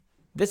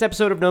This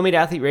episode of No Meat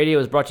Athlete Radio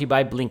is brought to you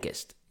by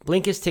Blinkist.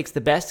 Blinkist takes the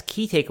best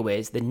key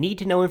takeaways, the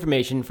need-to-know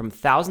information from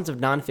thousands of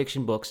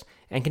nonfiction books,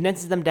 and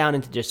condenses them down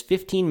into just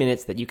 15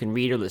 minutes that you can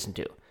read or listen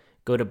to.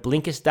 Go to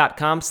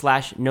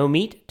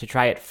Blinkist.com/no-meat to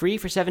try it free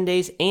for 7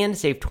 days and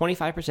save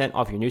 25%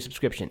 off your new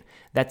subscription.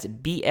 That's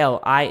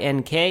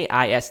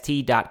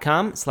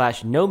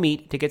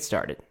BLINKIST.com/no-meat to get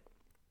started.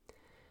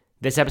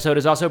 This episode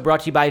is also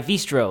brought to you by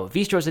Vistro.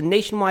 Vistro is a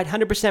nationwide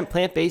 100%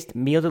 plant-based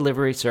meal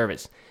delivery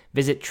service.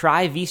 Visit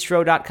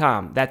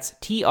tryvistro.com. That's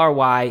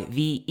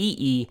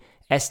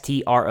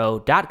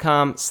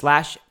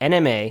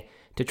TRYVEESTRO.com/NMA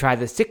to try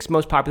the 6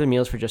 most popular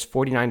meals for just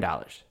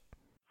 $49.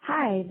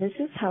 Hi, this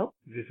is Hope.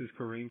 This is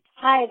Kareem.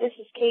 Hi, this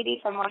is Katie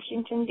from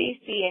Washington,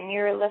 D.C., and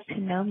you're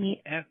listening To No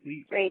Meat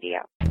Athlete Radio.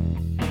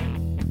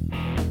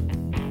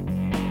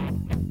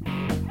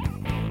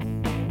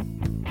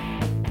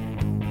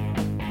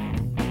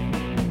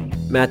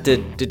 Matt,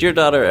 did your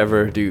daughter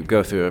ever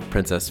go through a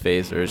princess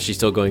phase, or is she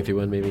still going through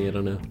one? Maybe, I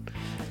don't know.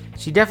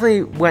 She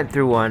definitely went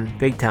through one,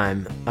 big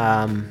time.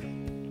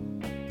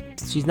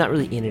 She's not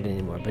really in it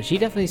anymore, but she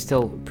definitely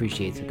still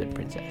appreciates a good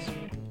princess.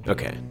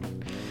 Okay.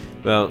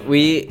 Well,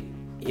 we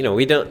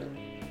don't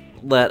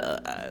let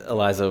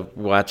Eliza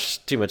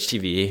watch too much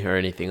TV or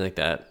anything like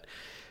that.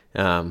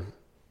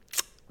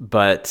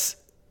 But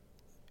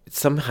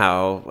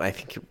somehow, I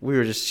think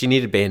she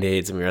needed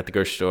Band-Aids, and we were at the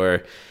grocery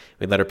store.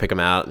 We let her pick them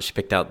out, and she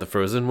picked out the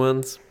Frozen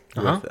ones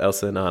with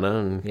Elsa and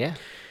Anna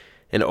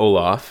and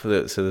Olaf. So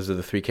those are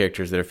the 3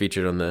 characters that are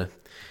featured on the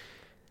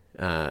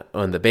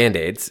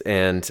Band-Aids,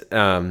 and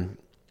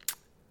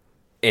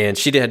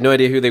she had no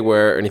idea who they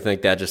were or anything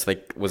like that. Just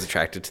like was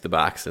attracted to the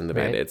box and the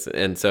Band-Aids,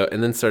 and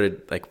then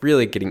started like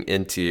really getting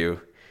into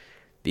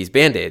these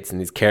Band-Aids and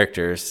these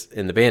characters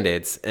in the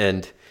Band-Aids,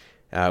 and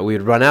we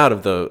would run out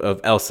of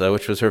Elsa,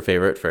 which was her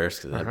favorite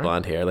first because it had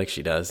blonde hair like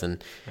she does,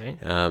 and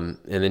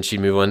then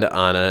she'd move on to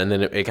Anna, and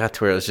then it got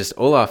to where it was just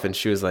Olaf, and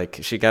she was like,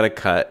 she got a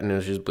cut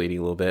and she was bleeding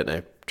a little bit, and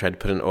I tried to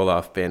put an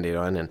Olaf Band-Aid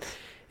on, and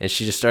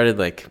she just started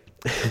like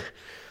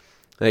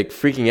like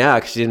freaking out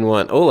because she didn't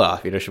want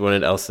Olaf, she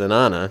wanted Elsa and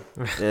Anna,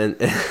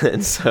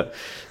 and so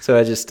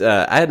I just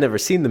I had never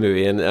seen the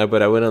movie,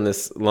 but I went on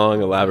this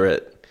long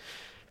elaborate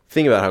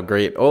thing about how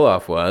great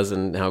Olaf was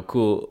and how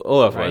cool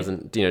Olaf was,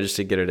 and just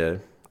to get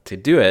her to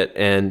do it,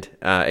 and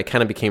it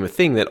kind of became a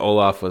thing that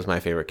Olaf was my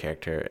favorite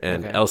character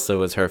and Elsa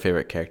was her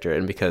favorite character,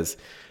 and because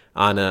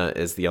Anna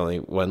is the only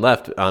one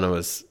left, Anna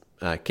was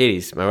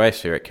Katie's, my wife's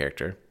favorite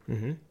character.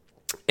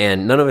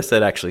 And none of us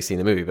had actually seen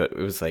the movie, but it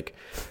was like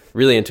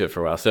really into it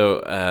for a while.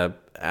 So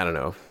I don't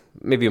know,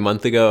 maybe a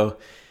month ago,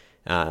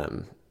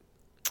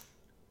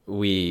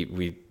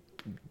 we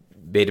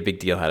made a big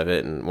deal out of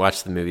it and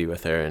watched the movie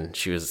with her, and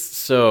she was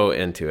so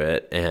into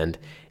it, and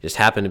it just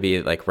happened to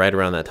be like right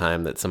around that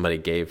time that somebody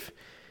gave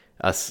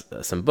us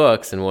some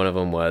books, and one of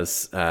them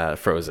was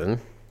Frozen.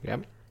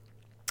 Yep.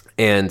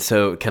 And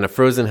so kind of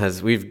Frozen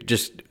we've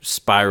just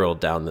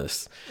spiraled down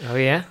this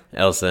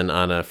Elsa and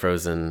Anna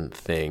Frozen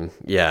thing.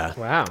 Yeah.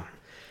 Wow.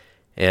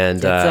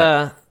 And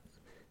you're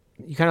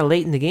kind of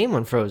late in the game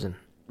on Frozen.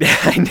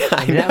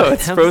 I know.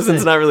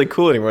 Frozen's not really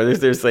cool anymore.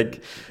 There's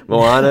like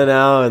Moana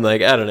now, and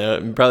like I don't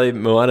know, probably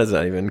Moana's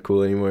not even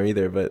cool anymore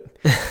either, but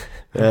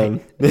yeah,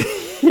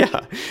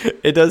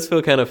 it does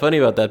feel kind of funny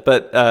about that.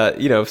 But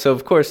so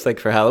of course, like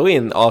for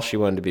Halloween, all she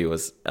wanted to be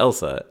was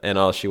Elsa, and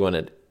all she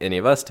wanted any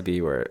of us to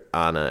be were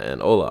Anna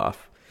and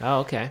Olaf.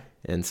 Oh, okay.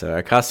 And so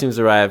our costumes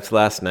arrived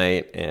last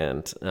night,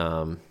 and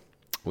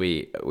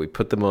we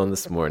put them on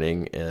this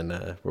morning,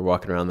 and we're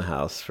walking around the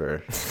house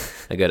for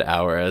a good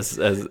hour as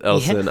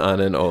Elsa and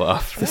Anna and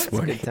Olaf this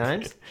morning. Good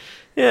times.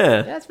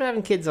 Yeah, that's what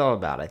having kids all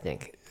about, I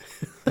think.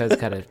 Those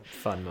kind of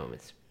fun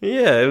moments.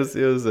 Yeah, it was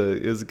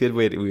a good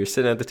way. We were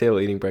sitting at the table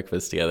eating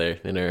breakfast together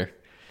in our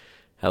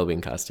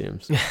Halloween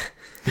costumes.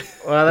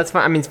 Well, that's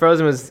fine. I mean,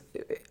 Frozen was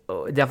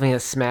definitely a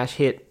smash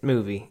hit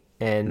movie,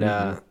 and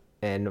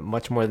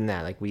much more than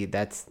that. Like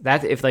that's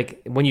if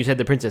like when you said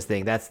the princess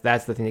thing, that's the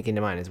thing that came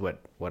to mind is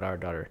what our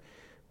daughter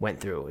went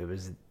through. It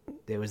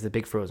was the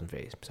big Frozen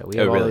phase. So we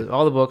have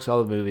all the books,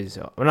 all the movies.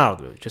 Well, not all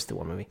the movies, just the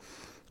one movie,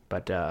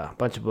 but a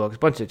bunch of books,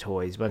 bunch of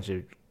toys, bunch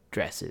of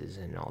dresses,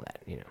 and all that.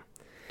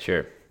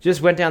 Sure.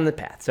 Just went down the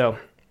path. So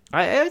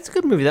it's a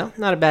good movie though.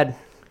 Not a bad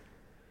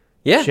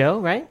show,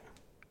 right?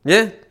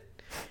 Yeah.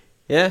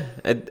 Yeah.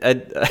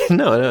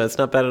 No, it's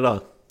not bad at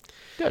all.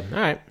 Good. All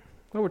right.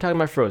 Well, we're talking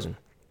about Frozen.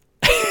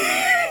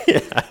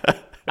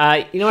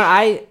 Yeah. You know what?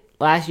 I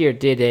last year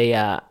did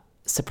a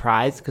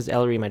surprise because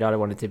Ellery, my daughter,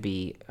 wanted to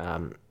be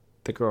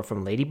the girl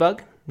from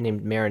Ladybug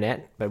named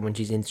Marinette, but when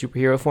she's in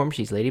superhero form,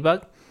 she's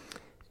Ladybug.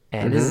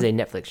 And this is a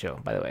Netflix show,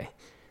 by the way.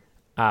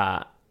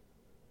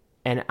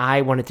 And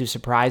I wanted to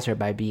surprise her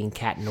by being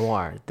Cat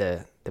Noir,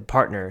 the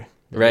partner,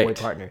 boy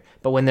partner.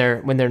 But when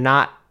they're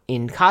not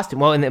in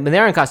costume, when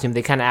they're in costume,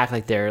 they kind of act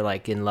like they're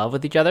like in love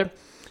with each other.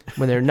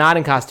 When they're not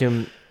in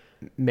costume,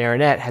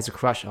 Marinette has a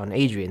crush on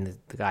Adrian,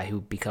 the guy who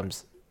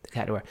becomes the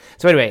Cat Noir.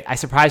 So anyway, I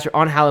surprised her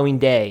on Halloween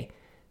Day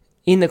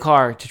in the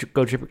car to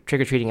go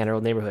trick-or-treating at her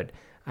old neighborhood.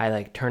 I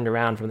like turned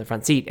around from the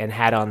front seat and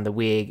had on the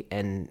wig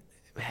and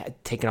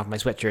had taken off my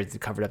sweatshirt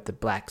that covered up the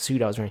black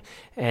suit I was wearing,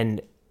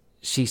 and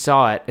she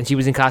saw it, and she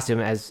was in costume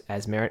as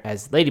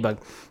Ladybug,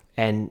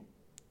 and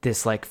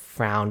this like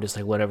frown just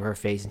like went over her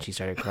face, and she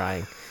started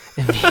crying.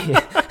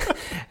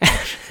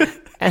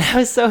 And I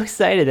was so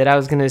excited that I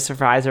was going to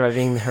surprise her by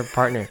being her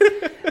partner,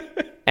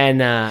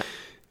 and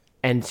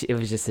it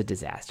was just a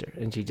disaster,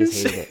 and she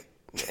just hated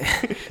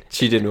it.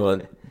 She didn't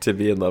want to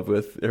be in love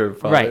with her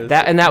father. Right,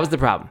 that was the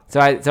problem. So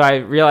I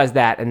realized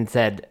that and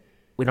said,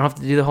 we don't have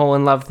to do the whole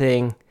in love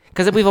thing,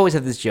 because we've always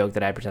had this joke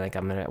that I pretend like I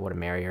want to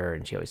marry her,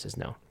 and she always says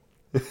no.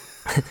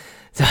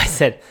 So I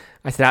said,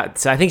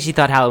 so I think she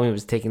thought Halloween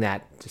was taking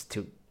that just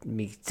to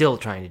me still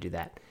trying to do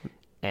that,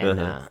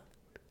 and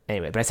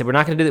anyway, but I said we're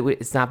not going to do that.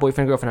 It's not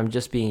boyfriend girlfriend. I'm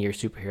just being your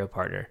superhero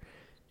partner,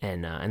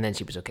 and then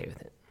she was okay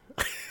with it.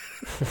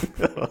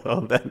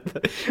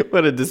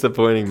 What a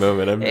disappointing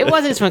moment. It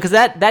wasn't fun because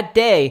that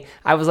day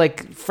I was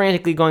like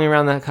frantically going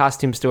around the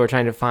costume store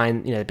trying to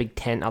find the big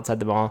tent outside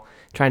the mall,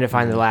 trying to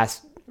find the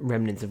last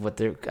remnants of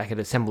what I could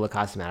assemble a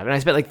costume out of, and I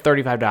spent like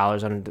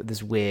 $35 on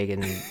this wig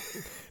and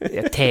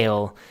a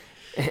tail.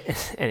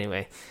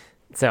 Anyway,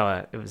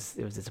 so it was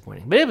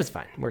disappointing, but it was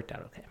fine. It worked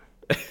out okay.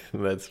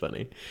 That's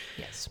funny.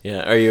 Yes.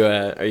 Yeah. Are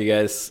you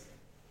guys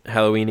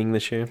Halloweening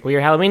this year? We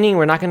are Halloweening.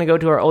 We're not going to go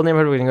to our old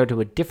neighborhood. We're going to go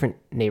to a different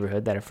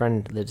neighborhood that a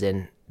friend lives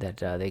in that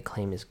they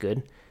claim is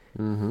good.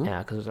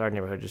 Yeah, because our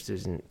neighborhood just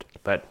isn't.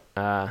 But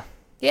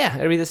yeah,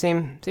 it'll be the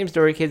same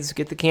story. Kids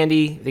get the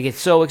candy. They get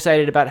so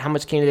excited about how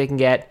much candy they can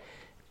get,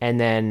 and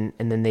then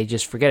they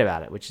just forget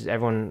about it, which is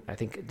everyone I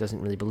think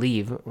doesn't really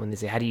believe when they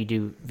say, "How do you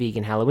do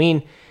vegan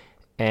Halloween?"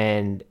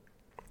 And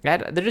they're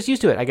just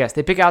used to it, I guess.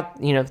 They pick out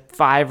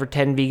 5 or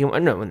 10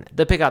 vegan. No,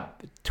 they pick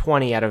out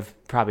 20 out of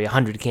probably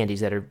 100 candies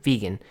that are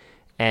vegan,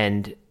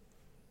 and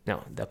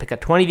no, they'll pick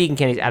out 20 vegan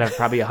candies out of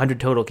probably 100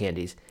 total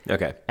candies.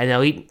 Okay. And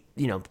they'll eat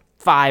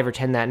 5 or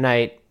 10 that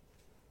night,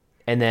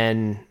 and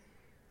then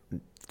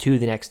 2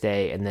 the next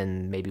day, and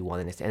then maybe 1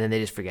 the next day, and then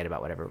they just forget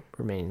about whatever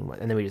remaining one,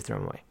 and then we just throw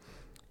them away.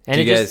 And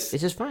it's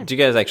just fine. Do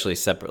you guys actually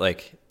separate,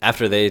 like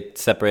after they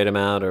separate them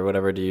out or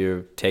whatever? Do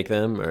you take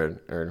them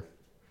or?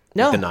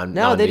 No,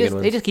 like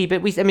they just keep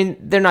it.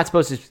 They're not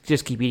supposed to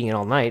just keep eating it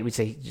all night. We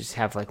say just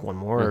have like 1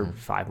 more or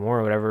 5 more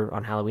or whatever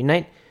on Halloween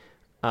night.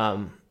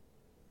 But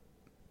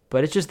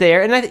it's just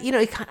there, and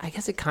I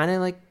guess it kind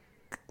of like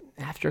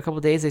after a couple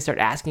of days they start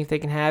asking if they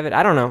can have it.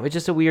 I don't know. It's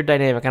just a weird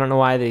dynamic. I don't know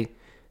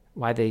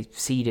why they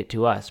seed it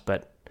to us,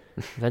 but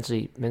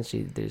eventually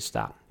they just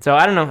stop. So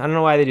I don't know. I don't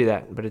know why they do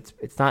that, but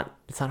it's not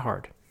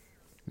hard.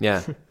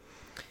 Yeah,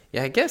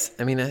 yeah. I guess.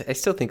 I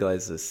still think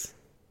Eliza's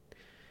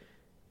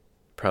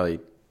probably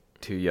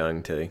too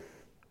young to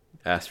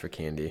ask for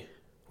candy.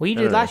 Well, you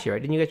did last year,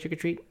 right? Didn't you get trick or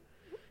treat?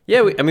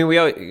 Yeah, we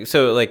always,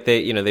 so like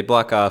they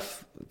block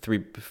off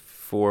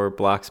 3-4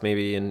 blocks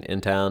maybe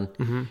in town,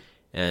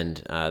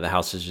 and the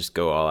houses just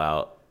go all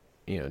out,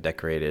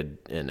 decorated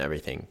and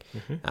everything,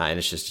 and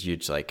it's just a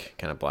huge like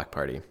kind of block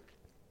party.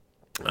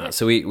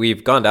 So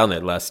we've gone down there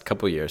the last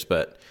couple of years,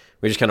 but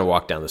we just kind of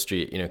walk down the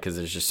street, because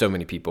there's just so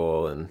many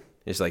people and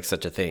it's like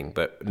such a thing.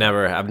 But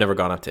I've never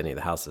gone up to any of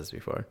the houses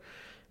before.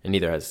 And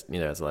neither has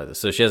Eliza.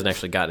 So she hasn't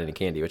actually gotten any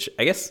candy, which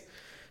I guess.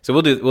 So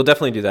we'll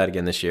definitely do that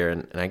again this year,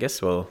 and I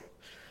guess I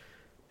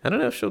don't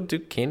know if she'll do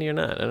candy or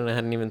not. I don't know. I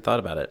hadn't even thought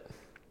about it.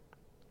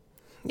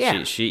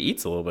 Yeah, she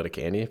eats a little bit of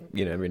candy,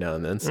 every now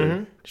and then.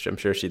 So I'm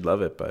sure she'd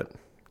love it, but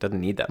doesn't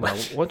need that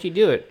much. Well, once you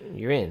do it,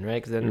 you're in, right?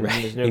 Because then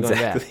there's no going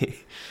back.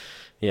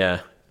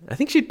 Yeah, I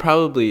think she'd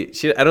probably.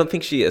 I don't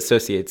think she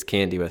associates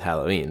candy with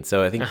Halloween,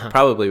 so I think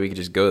probably we could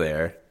just go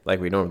there like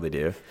we normally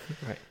do.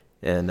 Right.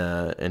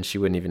 And she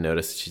wouldn't even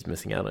notice she's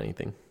missing out on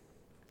anything.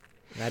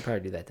 I'd probably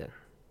do that then.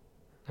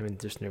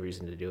 There's no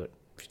reason to do it.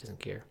 She doesn't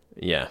care.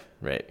 Yeah,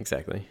 right,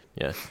 exactly.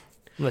 Yeah.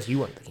 Unless you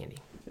want the candy.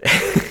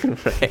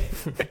 Right.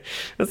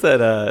 What's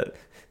that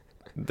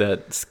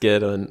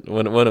skit on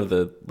one of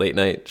the late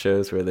night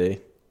shows where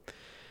the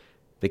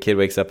kid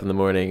wakes up in the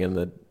morning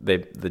and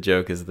the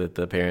joke is that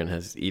the parent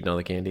has eaten all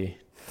the candy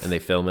and they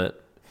film it.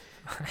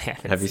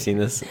 Have you seen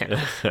this?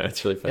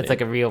 It's really funny. It's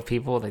like a real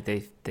people, like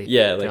they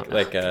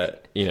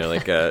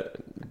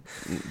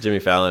Jimmy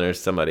Fallon or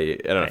somebody,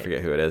 I don't know, I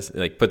forget who it is,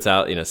 like puts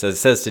out,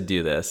 says to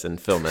do this and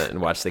film it and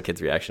watch the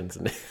kids' reactions,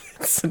 and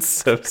it's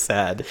so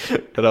sad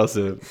but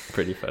also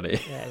pretty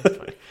funny. Yeah, it's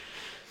funny.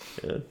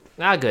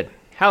 Yeah. Good.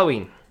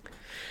 Halloween.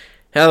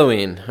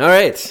 All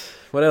right,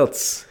 what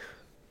else?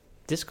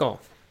 Disc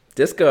golf.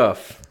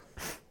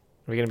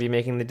 We're gonna be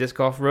making the disc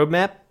golf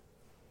roadmap.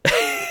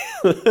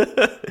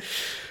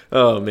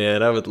 Oh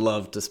man, I would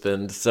love to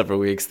spend several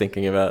weeks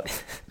thinking about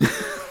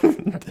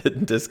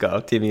disc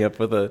golf, teaming up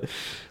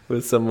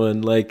with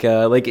someone like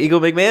Eagle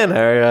McMahon,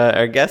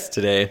 our guest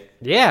today.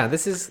 Yeah,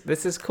 this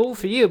is cool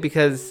for you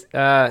because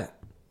I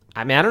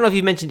don't know if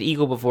you've mentioned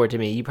Eagle before to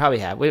me. You probably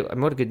have. Wait,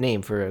 what a good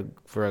name for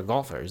a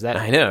golfer. Is that?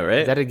 I know,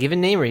 right? Is that a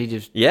given name or he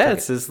just? Yeah,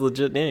 it's his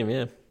legit name.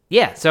 Yeah.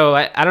 Yeah. So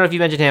I don't know if you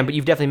mentioned him, but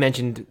you've definitely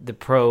mentioned the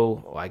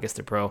pro. Well, I guess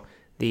the pro.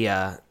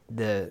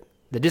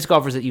 The disc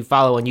golfers that you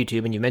follow on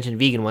YouTube, and you mentioned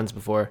vegan ones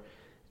before,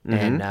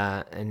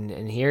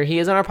 and here he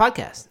is on our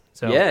podcast.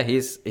 So yeah, he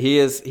is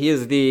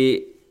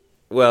the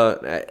well,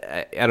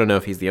 I don't know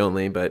if he's the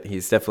only, but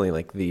he's definitely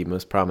like the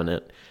most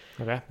prominent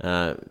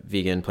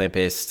vegan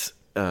plant-based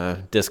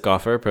disc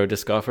golfer, pro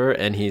disc golfer,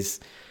 and he's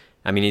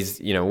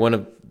one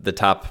of the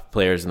top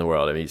players in the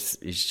world. I mean,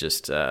 he's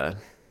just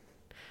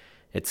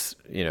it's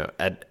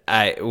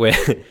I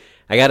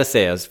gotta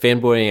say I was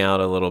fanboying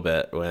out a little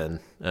bit when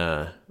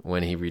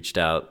he reached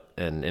out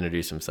and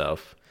introduced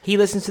himself. He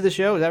listens to the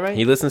show, is that right?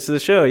 He listens to the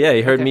show. Yeah,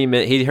 he heard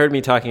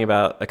me talking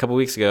about a couple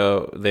weeks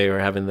ago. They were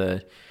having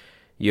the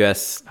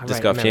U.S.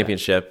 Disc Golf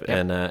Championship,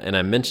 and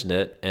I mentioned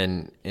it,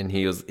 and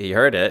he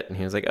heard it, and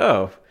he was like,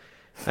 "Oh,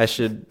 I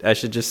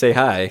should just say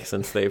hi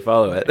since they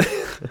follow it."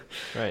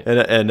 Right.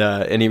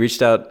 And he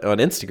reached out on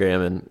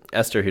Instagram, and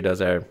Esther, who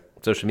does our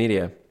social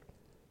media,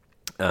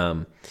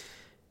 kind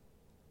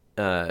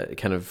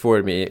of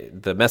forwarded me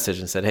the message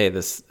and said, "Hey,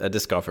 a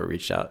disc golfer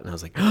reached out," and I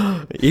was like,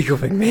 "Oh, Eagle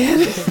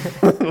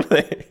McMahon."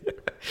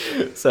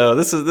 So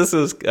this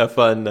was a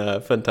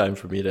fun time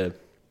for me to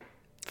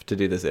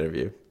do this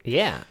interview.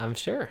 Yeah, I'm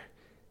sure.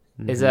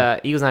 Is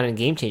Eagle's not in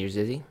Game Changers,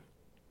 is he?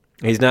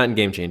 He's not in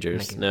Game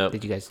Changers. No.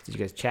 Did you guys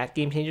chat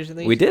Game Changers at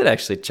least? We did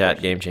actually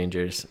chat Game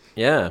Changers.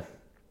 Yeah.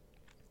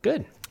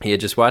 Good. He had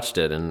just watched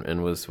it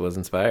and was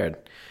inspired.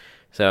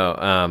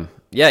 So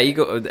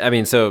Eagle. I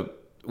mean, so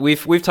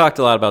we've talked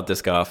a lot about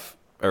disc golf,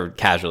 or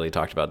casually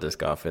talked about disc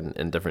golf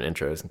in different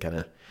intros, and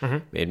kind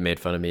of made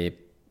fun of me.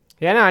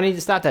 Yeah, no, I need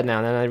to stop that now.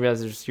 And then I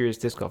realize there's serious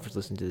disc golfers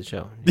listening to the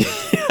show.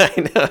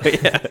 I know,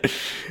 yeah.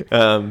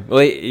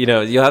 Well,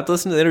 you'll have to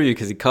listen to the interview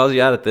because he calls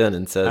you out at the end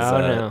and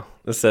says,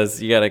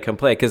 says you got to come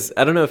play. Because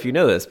I don't know if you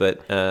know this,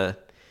 but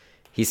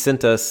he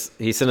sent us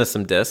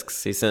some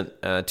discs. He sent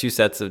 2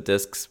 sets of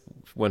discs,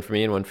 one for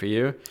me and one for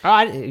you. Oh,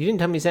 you didn't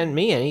tell me he sent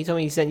me any. He told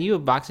me he sent you a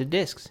box of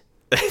discs.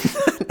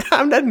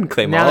 I didn't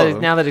claim all of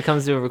them. Now that it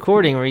comes to a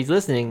recording where he's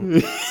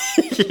listening,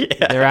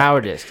 they're our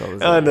discs.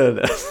 Oh, no,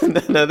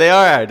 they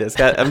are our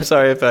discs. I'm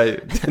sorry if I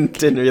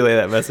didn't relay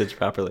that message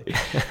properly.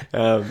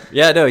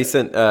 He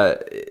sent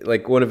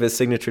like one of his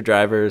signature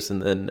drivers,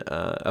 and then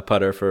a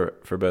putter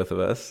for both of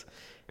us,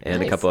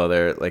 and a couple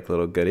other like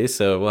little goodies.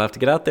 So we'll have to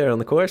get out there on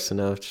the course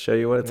and I'll show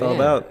you what it's all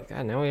about.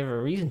 God, now we have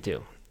a reason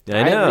to.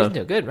 I know. have a reason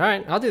to. Good. All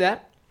right, I'll do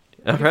that.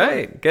 All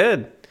right,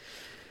 good.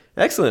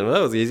 Excellent. Well,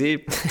 that was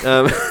easy.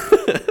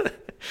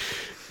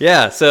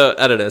 Yeah, so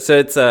I don't know. So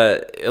it's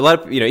a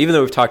lot of, even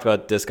though we've talked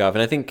about disc golf,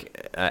 and I think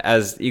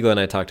as Eagle and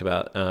I talked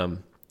about,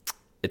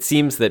 it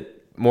seems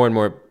that more and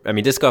more,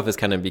 disc golf is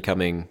kind of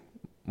becoming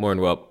more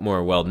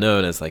well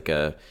known as like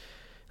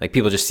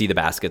people just see the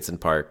baskets in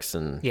parks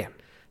and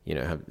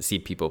see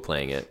people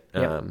playing it,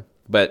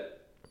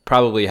 but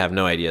probably have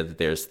no idea that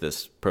there's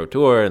this pro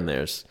tour and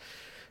there's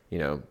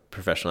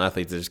professional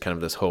athletes. There's kind of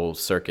this whole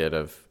circuit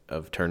of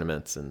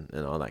tournaments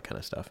and all that kind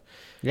of stuff.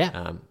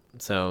 Yeah.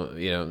 So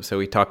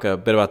we talk a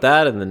bit about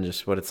that, and then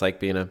just what it's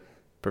like being a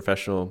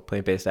professional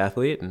plant-based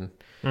athlete and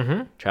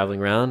traveling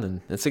around.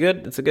 And it's a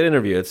good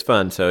interview. It's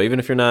fun. So even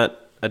if you're not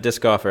a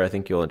disc golfer, I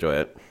think you'll enjoy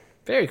it.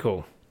 Very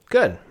cool.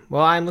 Good.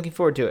 Well, I'm looking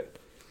forward to it.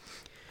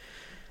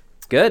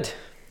 Good.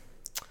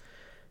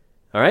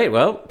 All right.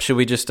 Well, should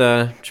we just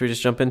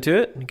jump into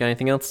it? You got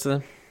anything else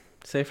to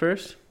say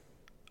first?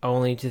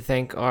 Only to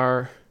thank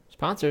our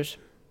sponsors.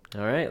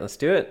 All right. Let's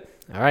do it.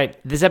 All right.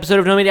 This episode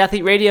of No Meat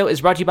Athlete Radio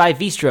is brought to you by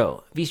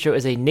Vistro. Vistro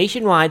is a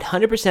nationwide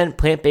 100%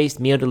 plant-based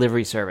meal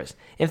delivery service.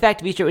 In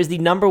fact, Vistro is the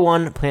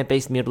 #1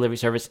 plant-based meal delivery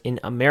service in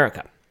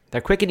America.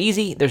 They're quick and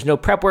easy. There's no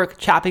prep work,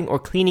 chopping, or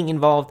cleaning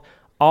involved.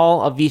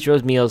 All of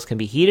Vistro's meals can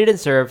be heated and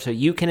served so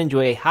you can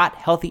enjoy a hot,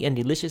 healthy, and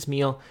delicious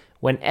meal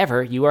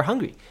whenever you are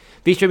hungry.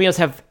 Vistro meals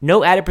have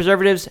no added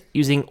preservatives,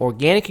 using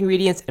organic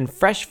ingredients and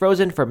fresh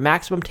frozen for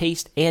maximum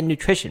taste and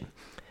nutrition.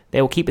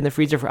 They will keep in the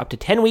freezer for up to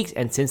 10 weeks,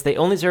 and since they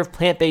only serve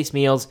plant-based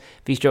meals,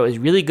 Vistro is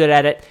really good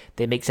at it.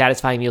 They make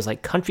satisfying meals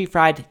like country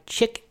fried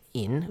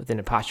chicken, with an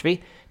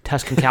apostrophe,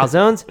 Tuscan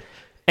calzones,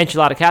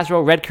 enchilada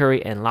casserole, red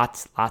curry, and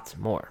lots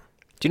more.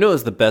 Do you know what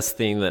was the best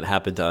thing that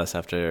happened to us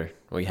after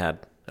we had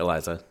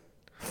Eliza?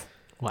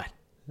 What?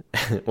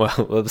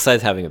 well,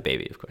 besides having a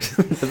baby, of course.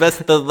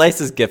 the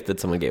nicest gift that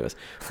someone gave us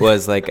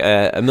was like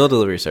a meal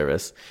delivery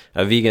service,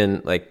 a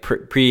vegan, like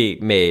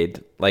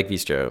pre-made, like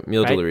Vistro,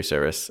 meal delivery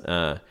service,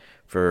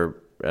 for,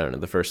 I don't know,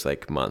 the first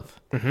like month.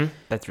 Mm-hmm.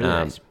 That's really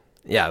nice.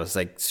 Yeah, it was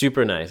like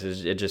super nice.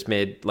 It just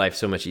made life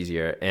so much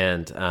easier.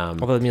 And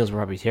although the meals were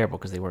probably terrible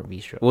because they weren't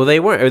Vistro. Well, they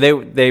weren't. Or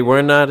they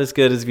were not as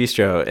good as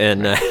Vistro.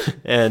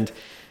 And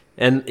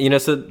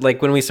so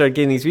like when we started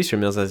getting these Vistro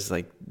meals, I was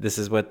like, this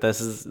is what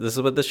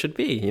this should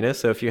be.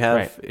 So if you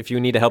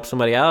need to help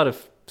somebody out,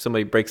 if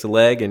somebody breaks a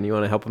leg and you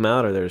want to help them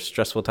out, or there's a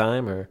stressful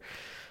time, or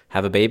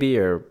have a baby,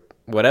 or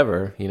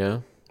whatever,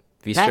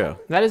 Vistro.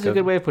 That is a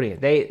good way of putting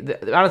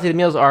it. Honestly, the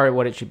meals are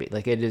what it should be.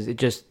 Like it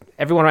just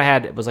everyone I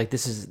had was like,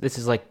 this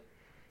is like,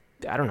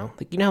 I don't know,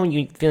 like how when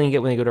you feeling you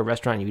get when you go to a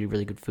restaurant and you eat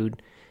really good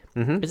food.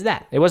 Mm-hmm. It's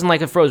that. It wasn't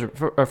like a freezer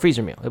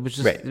meal. It was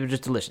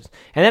just delicious.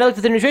 And then I looked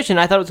at the nutrition.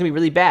 I thought it was gonna be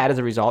really bad as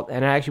a result,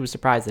 and I actually was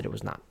surprised that it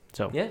was not.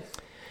 So yeah.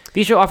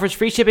 Vistro offers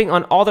free shipping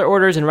on all their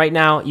orders, and right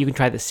now you can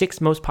try the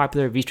 6 most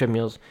popular Vistro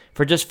meals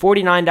for just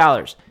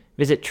 $49.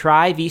 Visit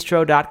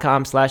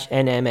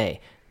tryvistro.com/NMA.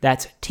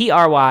 That's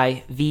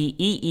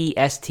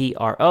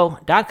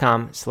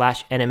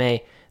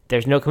TRYVEESTRO.com/NMA.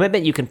 There's no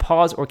commitment. You can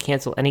pause or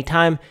cancel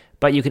anytime,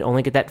 but you can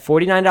only get that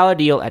 $49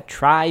 deal at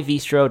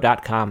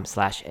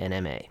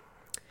tryvistro.com/NMA.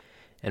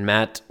 And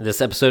Matt,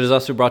 this episode is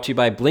also brought to you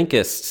by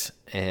Blinkist.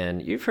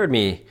 And you've heard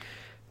me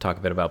talk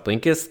a bit about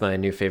Blinkist, my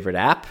new favorite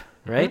app,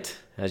 right?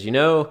 Mm-hmm. As you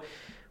know,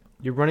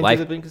 you're running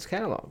through the Blinkist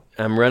catalog.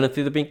 I'm running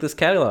through the Blinkist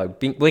catalog.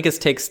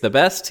 Blinkist takes the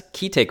best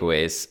key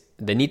takeaways,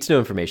 the need-to-know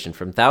information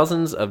from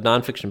thousands of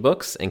nonfiction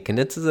books and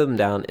condenses them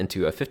down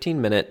into a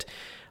 15-minute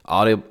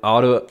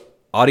audio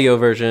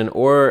version,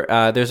 or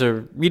there's a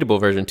readable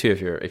version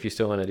too if you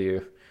still want to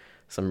do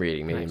some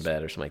reading, maybe in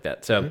bed or something like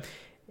that. So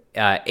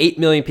 8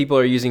 million people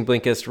are using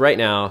Blinkist right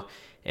now,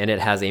 and it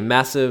has a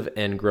massive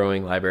and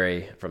growing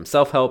library from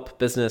self-help,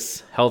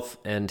 business, health,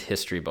 and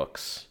history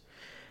books.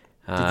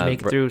 Did you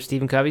make it through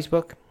Stephen Covey's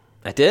book?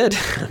 I did.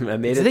 I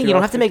made it. You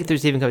don't have to make it through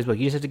Stephen Covey's book.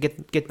 You just have to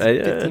get the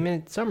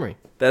 15-minute summary.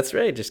 That's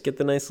right. Just get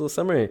the nice little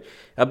summary.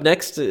 Up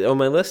next on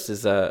my list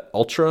is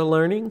Ultra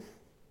Learning.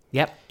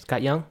 Yep,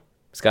 Scott Young.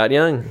 Scott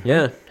Young,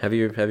 yeah. Have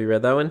you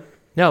read that one?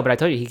 No, but I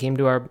told you he came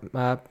to our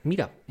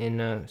meetup in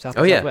South.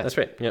 Oh yeah, Southwest. that's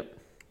right. Yep.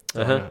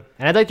 And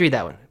I'd like to read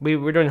that one.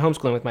 We're doing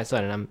homeschooling with my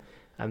son, and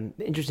I'm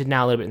interested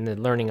now a little bit in the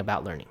learning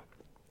about learning.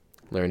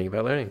 Learning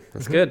about learning.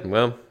 That's good.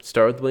 Well,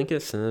 start with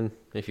Blinkist, and then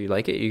if you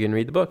like it, you can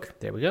read the book.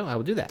 There we go. I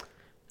will do that.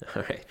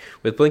 All right.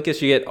 With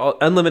Blinkist, you get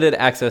unlimited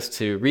access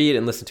to read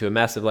and listen to a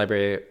massive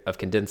library of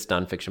condensed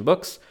nonfiction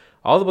books,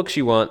 all the books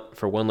you want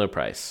for one low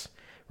price.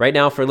 Right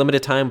now, for a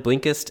limited time,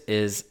 Blinkist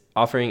is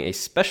offering a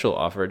special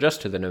offer just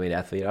to the No Meat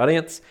Athlete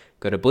audience.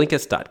 Go to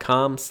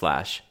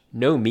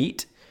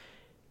Blinkist.com/NoMeat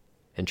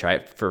and try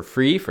it for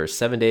free for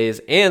 7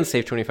 days and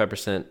save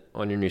 25%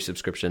 on your new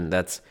subscription.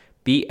 That's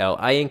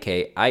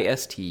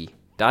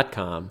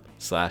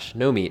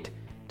Blinkist.com/NoMeat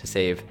to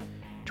save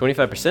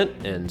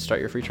 25% and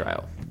start your free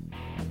trial.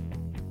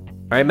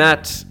 All right,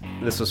 Matt,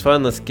 this was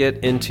fun. Let's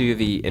get into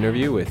the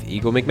interview with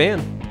Eagle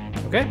McMahon.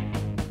 Okay.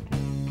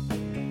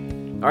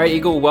 All right,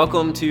 Eagle,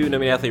 welcome to No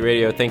Meat Athlete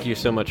Radio. Thank you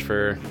so much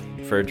for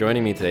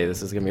joining me today.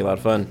 This is going to be a lot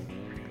of fun.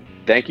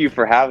 Thank you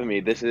for having me.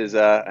 This is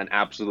an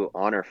absolute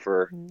honor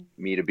for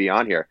me to be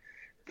on here.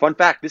 Fun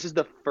fact, this is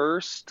the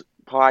first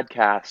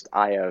podcast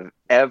I have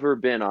ever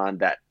been on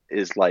that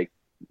is like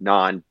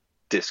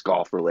non-disc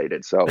golf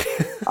related. So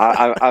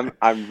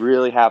I'm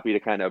really happy to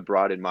kind of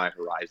broaden my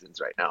horizons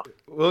right now.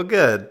 Well,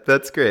 good.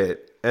 That's great.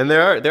 And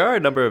there are a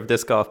number of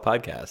disc golf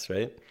podcasts,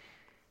 right?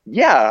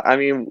 Yeah, I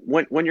mean,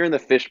 when you're in the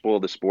fishbowl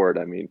of the sport,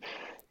 I mean,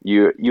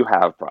 you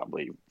have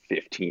probably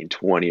 15,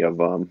 20 of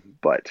them,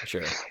 but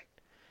sure.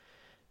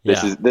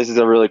 This is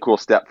a really cool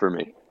step for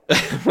me.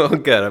 Well,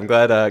 good. I'm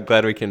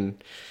glad we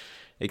can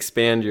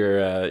expand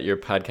your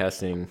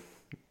podcasting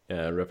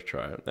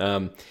repertoire.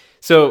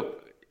 So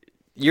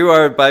you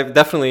are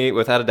definitely,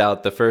 without a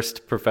doubt, the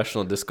first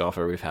professional disc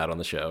golfer we've had on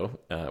the show,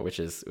 which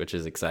is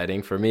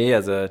exciting for me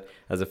as a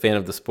fan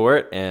of the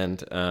sport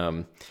and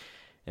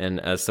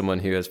as someone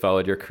who has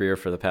followed your career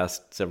for the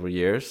past several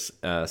years.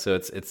 So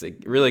it's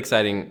really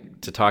exciting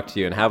to talk to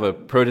you and have a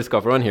pro disc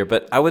golfer on here.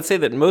 But I would say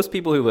that most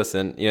people who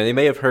listen, they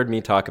may have heard me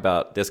talk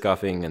about disc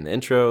golfing in the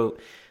intro.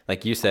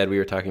 Like you said, we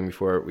were talking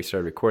before we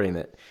started recording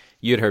that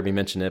you had heard me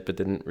mention it, but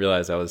didn't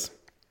realize I was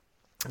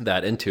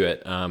that into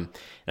it. And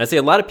I'd say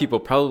a lot of people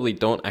probably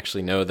don't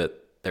actually know that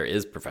there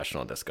is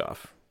professional disc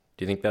golf.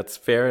 Do you think that's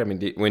fair? I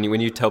mean,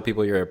 when you tell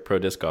people you're a pro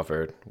disc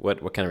golfer,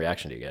 what kind of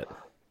reaction do you get?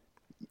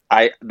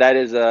 That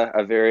is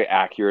a very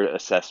accurate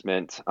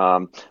assessment.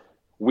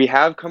 We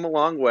have come a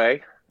long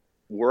way.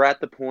 We're at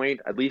the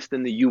point, at least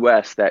in the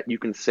U.S., that you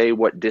can say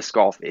what disc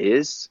golf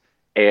is,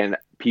 and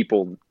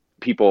people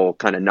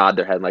kind of nod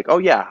their head like, oh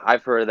yeah,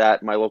 I've heard of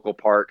that. My local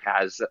park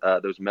has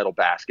those metal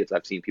baskets.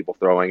 I've seen people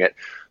throwing it.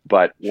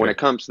 But when it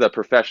comes to the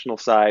professional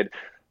side,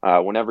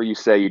 whenever you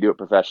say you do it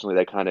professionally,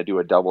 they kind of do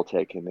a double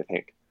take and they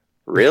think,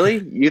 really?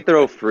 You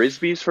throw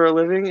Frisbees for a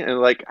living? And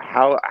like,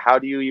 how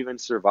do you even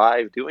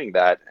survive doing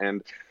that?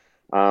 And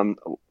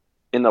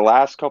in the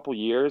last couple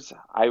years,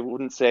 I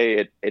wouldn't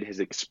say it has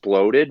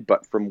exploded,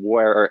 but from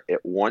where it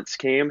once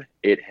came,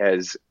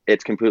 it's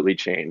completely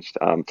changed.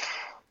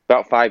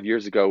 About 5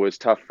 years ago, it was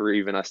tough for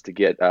even us to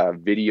get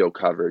video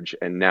coverage,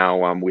 and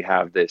now we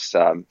have this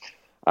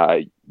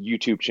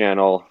YouTube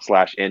channel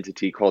 /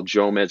 entity called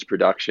Jomez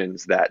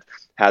Productions that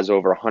has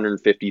over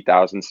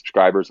 150,000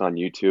 subscribers on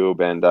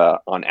YouTube, and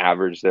on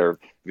average, their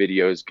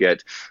videos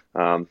get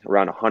around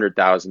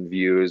 100,000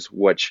 views,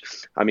 which,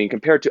 I mean,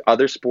 compared to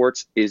other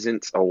sports,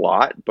 isn't a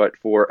lot, but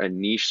for a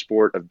niche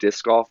sport of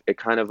disc golf, it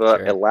kind of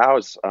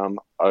allows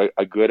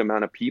a good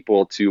amount of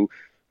people to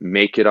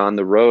make it on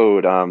the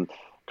road,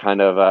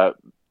 kind of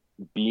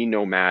be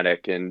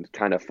nomadic and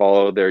kind of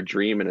follow their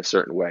dream in a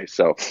certain way.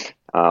 So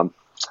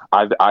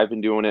I've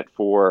been doing it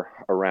for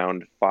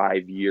around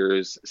 5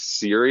 years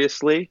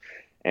seriously,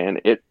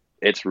 and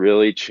it's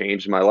really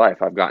changed my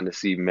life. I've gotten to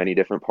see many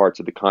different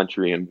parts of the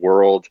country and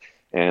world,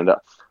 and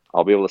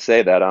I'll be able to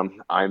say that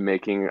I'm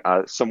making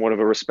somewhat of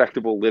a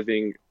respectable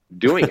living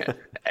doing it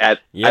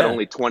at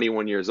only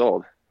 21 years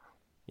old.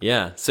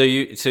 Yeah. So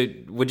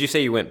would you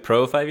say you went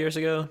pro 5 years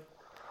ago?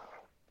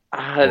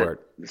 Uh, Or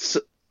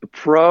so,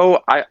 pro,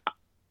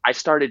 I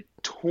started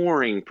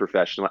touring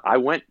professionally. I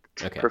went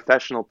okay.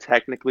 professional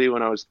technically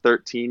when I was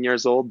 13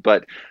 years old,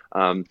 but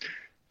um,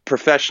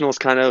 professional is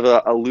kind of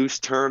a loose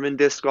term in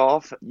disc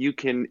golf. You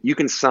can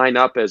sign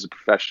up as a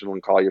professional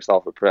and call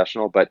yourself a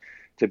professional, but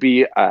to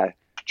be a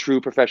true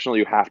professional,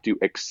 you have to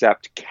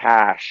accept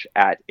cash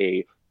at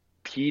a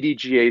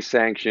PDGA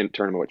sanctioned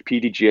tournament, which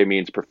PDGA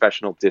means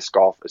Professional Disc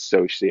Golf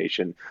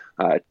Association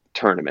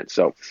tournament.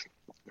 So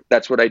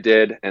that's what I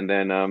did, and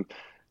then I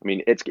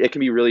mean it can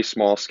be really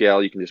small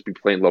scale. You can just be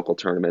playing local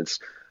tournaments,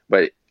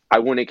 but I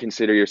wouldn't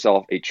consider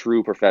yourself a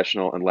true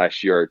professional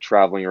unless you're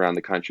traveling around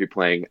the country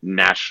playing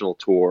national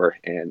tour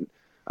and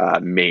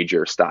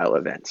major style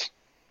events.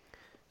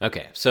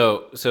 Okay.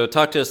 So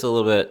talk to us a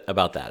little bit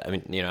about that. I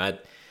mean,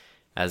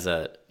 as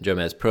a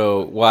Jomez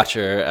Pro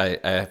watcher,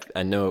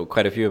 I know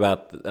quite a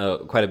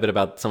bit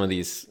about some of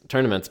these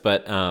tournaments,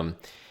 but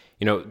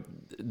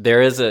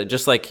there is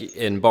just like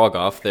in ball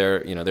golf,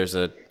 there's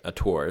a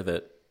tour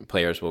that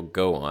players will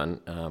go on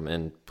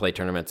and play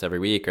tournaments every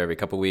week or every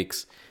couple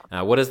weeks.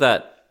 What does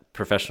that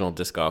professional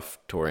disc golf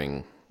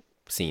touring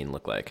scene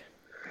look like?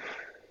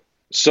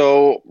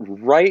 So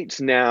right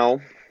now,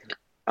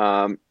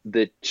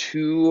 the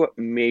two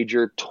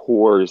major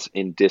tours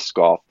in disc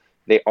golf,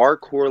 they are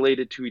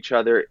correlated to each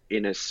other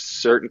in a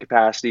certain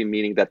capacity,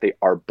 meaning that they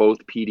are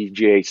both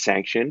PDGA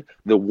sanctioned.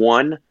 The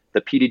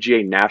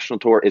PDGA National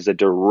Tour, is a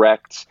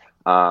direct,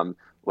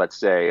 let's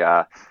say,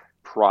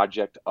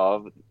 project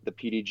of the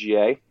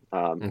PDGA. The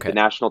Okay.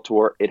 National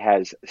Tour, it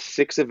has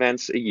 6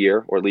 events a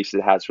year, or at least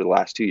it has for the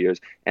last 2 years.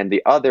 And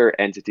the other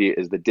entity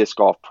is the Disc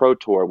Golf Pro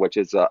Tour, which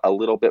is a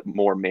little bit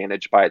more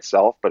managed by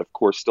itself, but of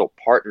course still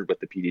partnered with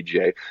the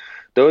PDGA.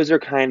 Those are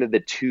kind of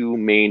the two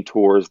main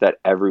tours that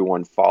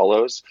everyone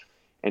follows.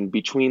 And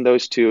between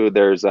those two,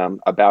 there's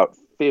about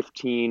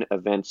 15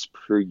 events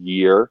per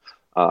year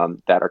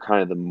that are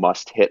kind of the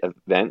must-hit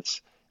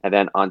events. And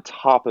then on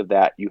top of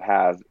that, you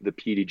have the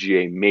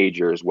PDGA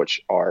majors,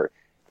 which are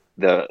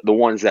the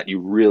ones that you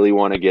really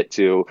want to get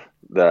to,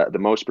 the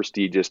most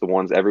prestigious, the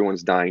ones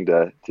everyone's dying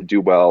to do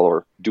well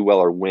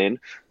or win.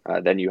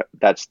 Then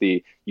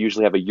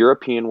usually have a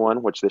European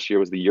one, which this year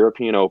was the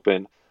European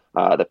Open,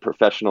 the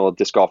Professional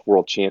Disc Golf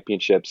World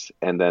Championships,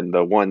 and then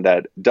the one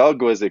that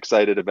Doug was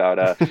excited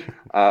about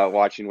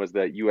watching was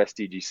the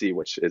USDGC,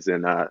 which is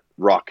in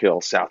Rock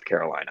Hill, South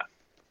Carolina.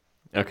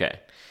 Okay.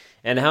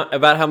 And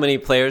how many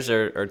players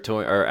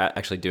are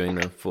actually doing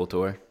the full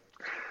tour?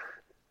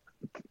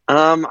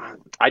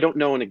 I don't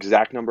know an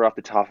exact number off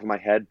the top of my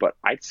head, but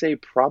I'd say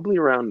probably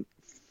around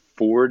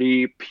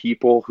 40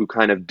 people who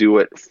kind of do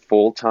it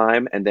full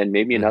time, and then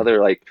maybe Mhm.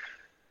 another like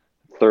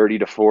 30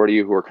 to 40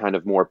 who are kind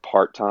of more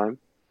part time.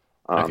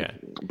 Okay.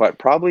 But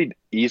probably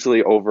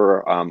easily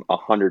over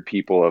 100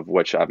 people, of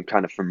which I'm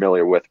kind of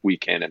familiar with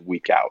week in and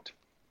week out.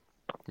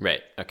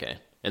 Right. Okay.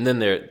 And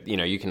then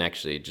you can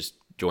actually just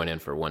join in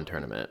for one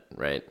tournament,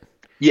 right?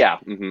 Yeah,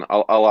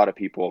 a lot of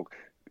people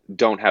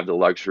don't have the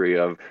luxury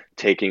of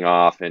taking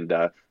off and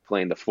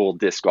playing the full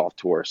disc golf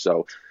tour.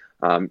 So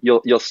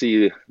you'll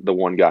see the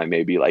one guy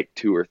maybe like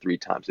 2 or 3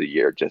 times a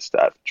year, just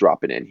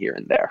dropping in here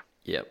and there.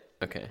 Yep.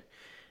 Okay.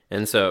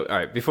 And so, all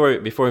right, before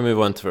we move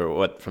on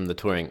to from the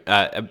touring,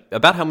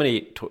 about how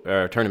many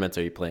tournaments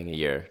are you playing a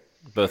year?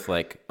 Both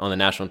like on the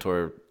national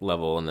tour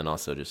level and then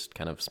also just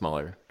kind of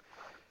smaller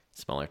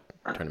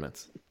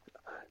tournaments.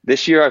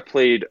 This year I've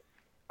played,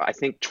 I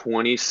think,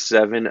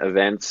 27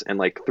 events, and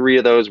like 3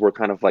 of those were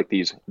kind of like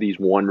these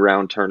one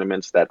round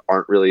tournaments that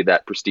aren't really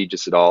that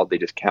prestigious at all. They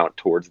just count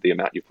towards the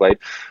amount you played.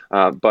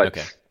 But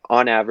Okay.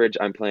 on average,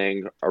 I'm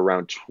playing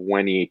around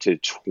 20 to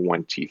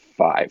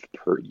 25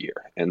 per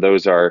year, and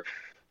those are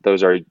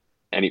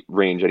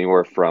range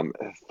anywhere from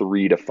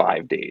 3 to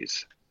 5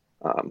 days.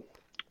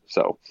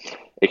 So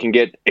it can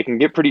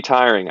get pretty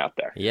tiring out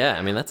there. Yeah,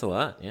 I mean that's a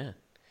lot. Yeah.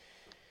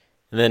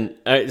 And then,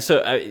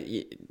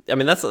 I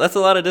mean that's a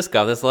lot of disc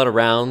golf. That's a lot of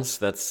rounds.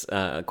 That's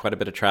quite a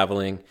bit of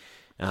traveling.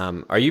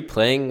 Are you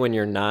playing when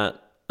you're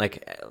not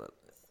like?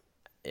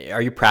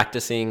 Are you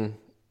practicing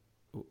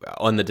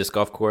on the disc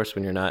golf course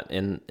when you're not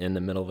in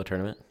the middle of a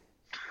tournament?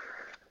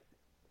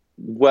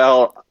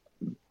 Well,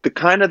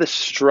 the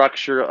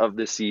structure of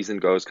the season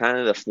goes, kind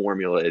of the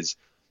formula is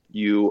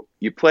you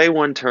play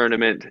one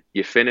tournament,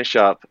 you finish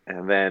up,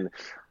 and then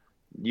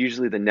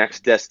usually the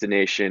next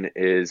destination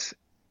is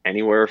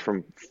anywhere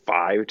from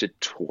 5 to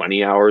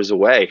 20 hours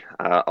away.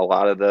 A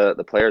lot of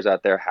the players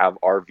out there have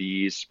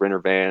RVs, Sprinter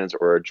vans,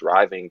 or are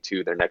driving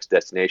to their next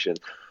destination.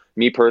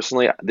 Me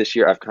personally, this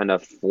year I've kind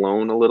of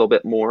flown a little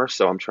bit more,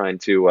 so I'm trying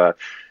to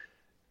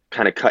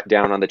kind of cut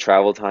down on the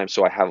travel time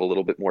so I have a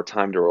little bit more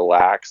time to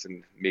relax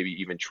and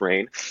maybe even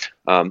train.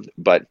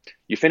 But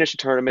you finish a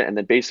tournament, and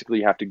then basically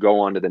you have to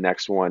go on to the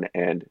next one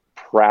and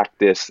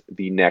practice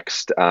the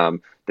next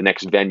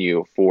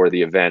venue for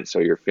the event. So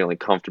you're feeling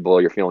comfortable,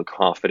 you're feeling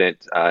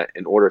confident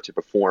in order to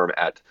perform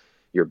at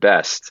your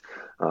best.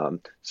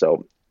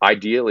 So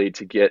ideally,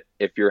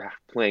 if you're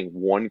playing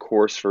one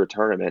course for a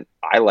tournament,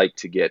 I like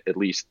to get at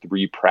least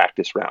 3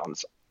 practice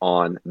rounds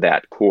on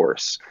that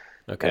course.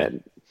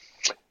 Okay.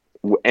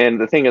 And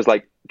the thing is,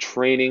 like,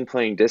 training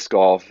playing disc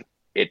golf,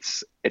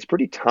 it's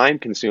pretty time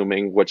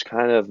consuming, which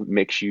kind of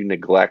makes you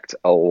neglect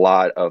a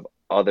lot of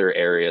other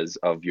areas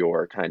of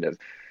your kind of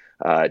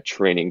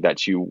training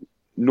that you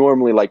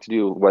normally like to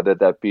do, whether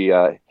that be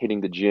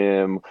hitting the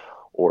gym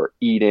or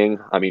eating.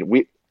 I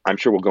mean, I'm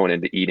sure we'll go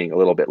into eating a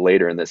little bit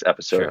later in this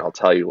episode, and Sure. I'll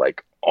tell you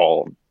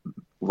all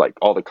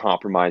the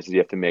compromises you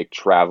have to make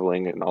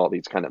traveling and all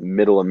these kind of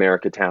middle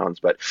America towns.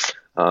 But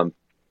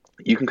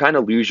you can kind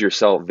of lose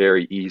yourself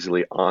very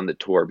easily on the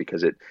tour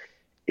because it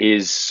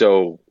is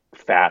so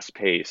fast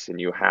paced and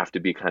you have to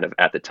be kind of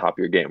at the top of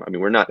your game. I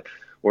mean, we're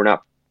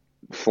not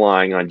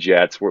flying on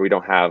jets where we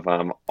don't have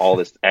all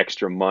this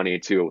extra money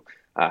to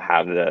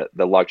have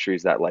the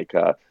luxuries that like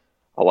a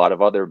lot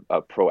of other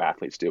pro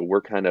athletes do.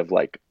 We're kind of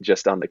like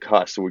just on the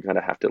cusp, so we kind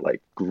of have to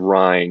like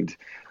grind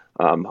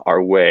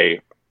our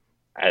way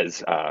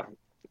as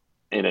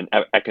in an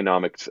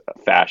economic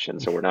fashion.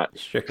 So we're not,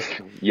 Sure.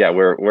 yeah,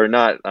 we're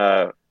not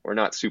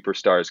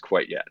superstars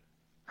quite yet.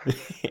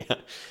 Yeah.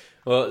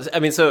 Well, I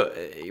mean, so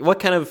what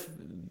kind of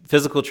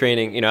physical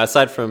training,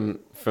 aside from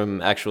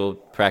actual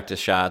practice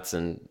shots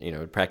and,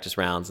 practice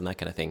rounds and that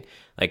kind of thing,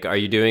 like, are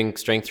you doing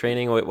strength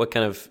training? What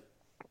kind of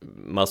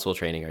muscle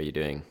training are you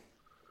doing?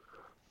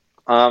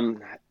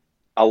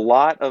 A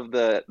lot of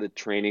the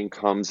training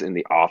comes in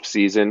the off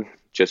season,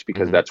 just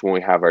because Hmm. that's when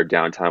we have our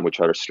downtime. We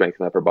try to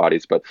strengthen up our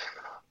bodies. But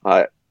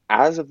uh,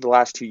 as of the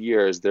last 2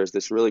 years, there's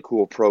this really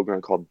cool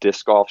program called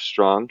Disc Golf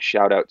Strong.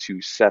 Shout out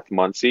to Seth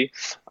Muncie.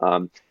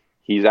 Um,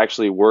 he's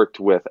actually worked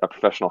with a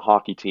professional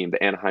hockey team,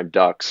 the Anaheim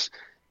Ducks,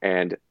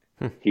 and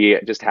he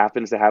just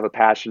happens to have a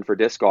passion for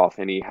disc golf,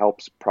 and he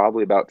helps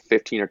probably about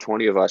 15 or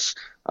 20 of us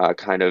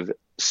kind of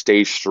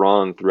stay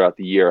strong throughout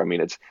the year. I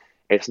mean,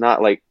 it's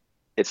not like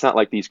it's not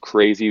like these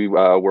crazy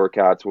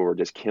workouts where we're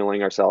just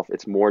killing ourselves.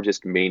 It's more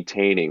just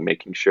maintaining,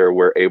 making sure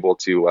we're able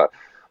to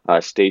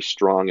stay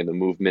strong in the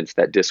movements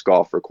that disc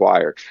golf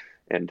require.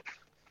 And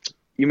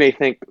you may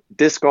think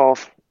disc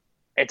golf,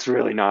 it's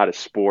really not a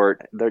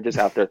sport. They're just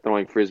out there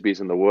throwing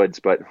frisbees in the woods.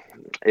 But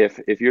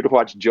if you're to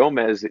watch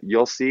Jomez,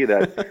 you'll see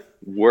that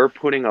we're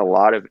putting a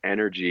lot of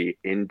energy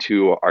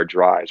into our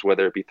drives,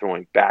 whether it be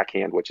throwing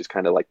backhand, which is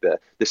kind of like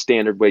the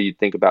standard way you'd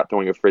think about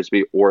throwing a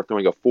frisbee, or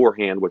throwing a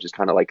forehand, which is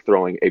kind of like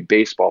throwing a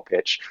baseball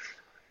pitch.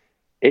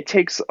 It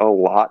takes a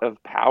lot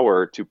of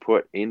power to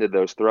put into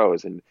those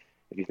throws. And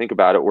if you think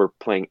about it, we're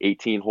playing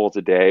 18 holes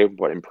a day,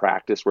 but in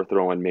practice we're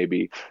throwing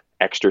maybe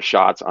extra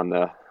shots on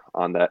the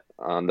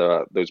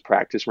those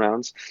practice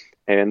rounds.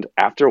 And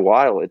after a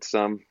while,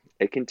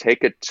 it can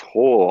take a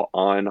toll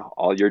on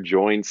all your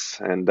joints,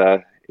 and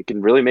it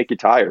can really make you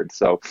tired.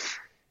 So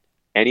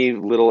any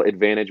little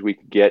advantage we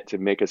can get to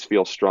make us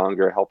feel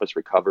stronger, help us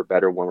recover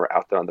better when we're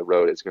out there on the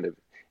road is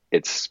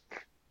it's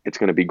it's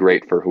gonna be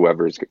great for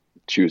whoever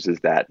chooses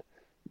that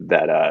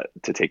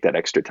to take that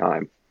extra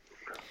time.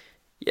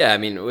 Yeah, I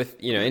mean, with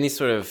any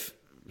sort of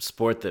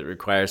sport that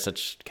requires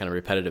such kind of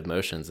repetitive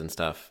motions and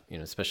stuff,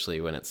 especially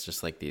when it's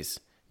just like these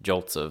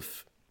jolts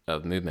of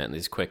movement,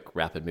 these quick,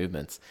 rapid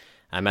movements,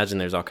 I imagine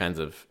there's all kinds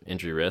of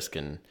injury risk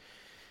and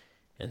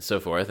so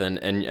forth. And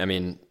I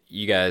mean,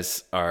 you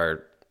guys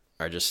are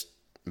just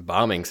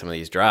bombing some of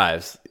these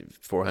drives,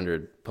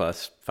 400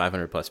 plus,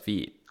 500 plus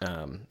feet,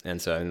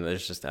 and so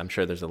there's just, I'm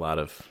sure there's a lot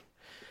of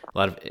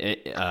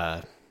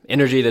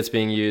energy that's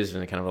being used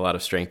and kind of a lot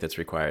of strength that's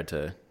required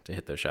to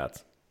hit those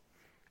shots.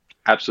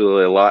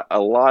 Absolutely, a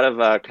lot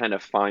of kind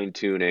of fine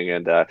tuning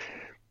and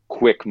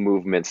quick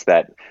movements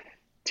that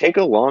take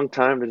a long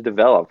time to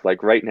develop.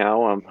 Like right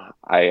now,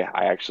 I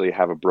actually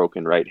have a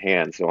broken right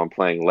hand, so I'm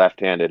playing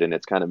left-handed, and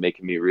it's kind of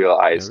making me Oh,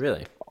 realize,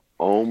 really?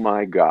 oh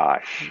my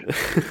gosh,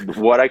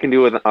 what I can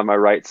do with on my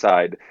right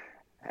side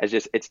has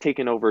just it's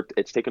taken over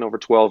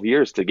 12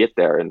 years to get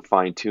there and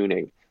fine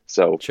tuning.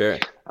 So Sure.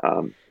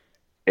 um,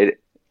 it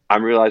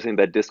I'm realizing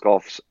that disc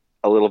golf's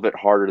a little bit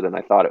harder than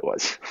I thought it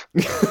was.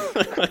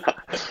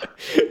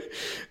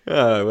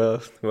 Oh,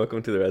 well,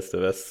 welcome to the rest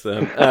of us.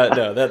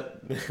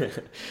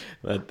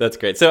 No, that's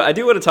great. So I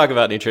do want to talk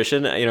about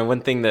nutrition.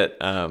 One thing that,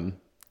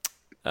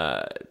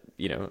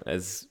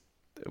 as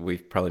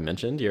we've probably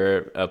mentioned,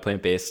 you're a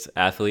plant-based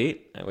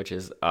athlete, which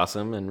is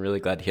awesome, and really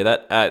glad to hear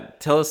that.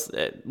 Tell us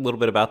a little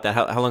bit about that.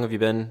 How long have you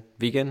been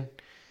vegan?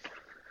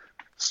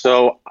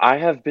 So I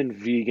have been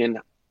vegan,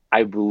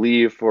 I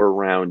believe, for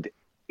around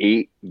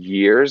 8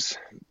 years,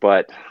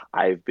 but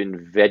I've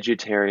been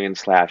vegetarian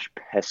slash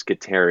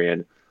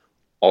pescatarian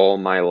all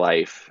my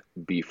life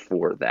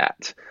before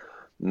that.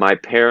 My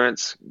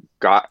parents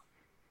got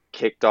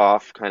kicked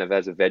off kind of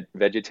as a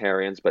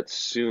vegetarians, but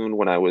soon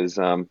when I was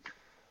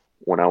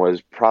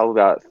probably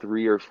about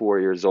 3 or 4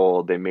 years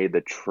old, they made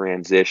the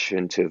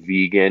transition to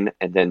vegan,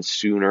 and then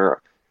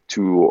sooner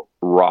to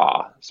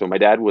raw. So my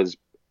dad was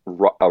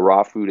a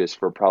raw foodist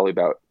for probably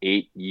about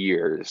 8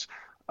 years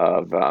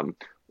of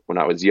when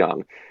I was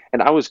young,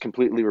 and I was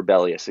completely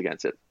rebellious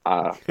against it.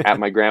 At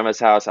my grandma's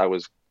house, I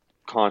was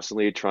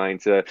constantly trying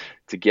to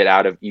get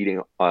out of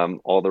eating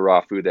all the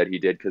raw food that he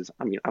did, because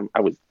I mean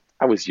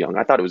I was young.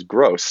 I thought it was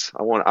gross.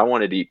 I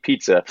wanted to eat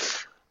pizza.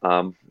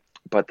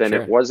 But then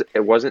Sure.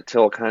 it wasn't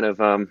till kind of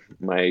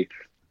my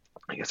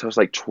I guess I was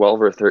like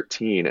 12 or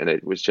 13, and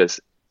it was just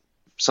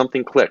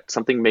something clicked,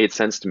 something made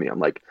sense to me. I'm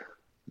like,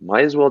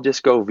 might as well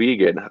just go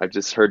vegan. I've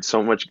just heard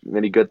so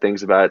many good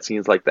things about it. It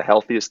seems like the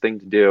healthiest thing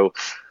to do.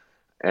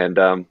 And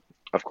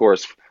of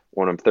course,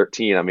 when I'm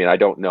 13, I mean, I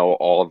don't know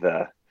all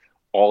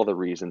the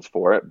reasons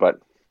for it, but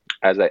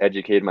as I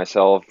educated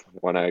myself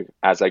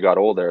as I got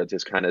older, it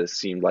just kind of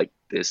seemed like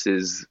this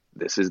is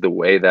the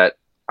way that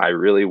I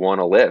really want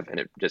to live, and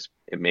it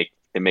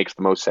makes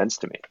the most sense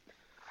to me.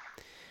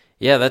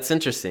 Yeah, that's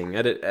interesting.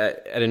 I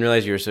didn't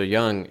realize you were so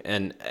young.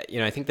 And,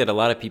 I think that a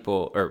lot of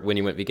people, or when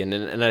you went vegan,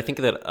 and I think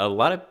that a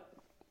lot of,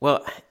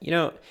 well,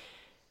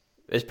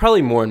 it's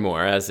probably more and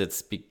more as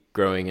it's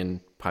growing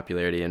in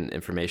popularity and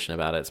information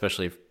about it,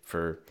 especially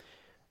for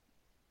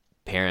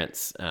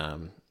parents,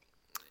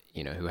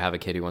 who have a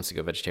kid who wants to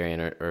go vegetarian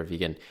or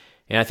vegan.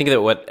 And I think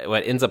that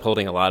what ends up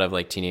holding a lot of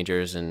like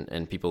teenagers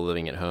and people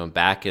living at home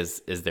back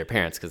is their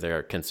parents, because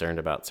they're concerned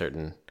about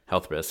certain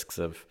health risks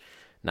of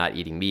not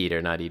eating meat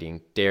or not eating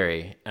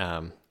dairy,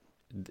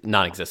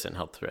 non-existent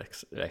health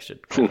risks, I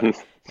should call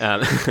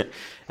it.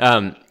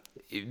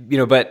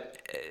 But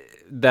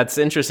that's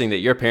interesting that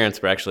your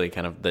parents were actually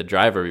kind of the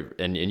driver,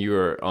 and you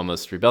were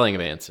almost rebelling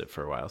against it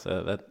for a while.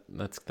 So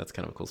that's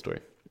kind of a cool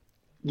story.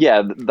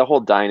 Yeah, the whole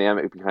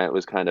dynamic behind it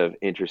was kind of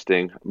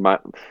interesting. My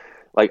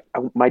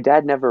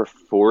dad never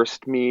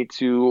forced me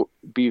to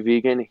be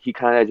vegan. He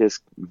kind of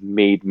just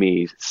made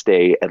me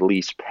stay at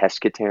least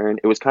pescatarian.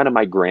 It was kind of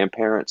my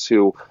grandparents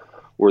who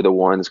were the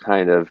ones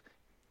kind of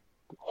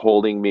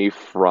holding me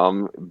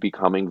from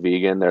becoming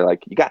vegan. They're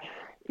like, you got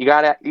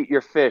to eat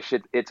your fish.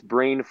 It's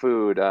brain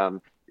food.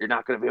 You're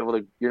not going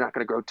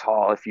to grow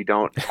tall if you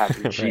don't have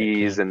your Right. Yeah.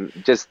 cheese, and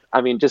just,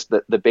 I mean, just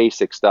the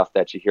basic stuff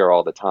that you hear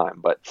all the time.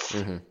 But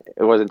Hmm.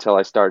 it wasn't until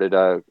I started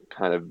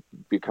kind of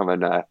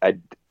becoming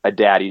a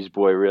daddy's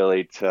boy,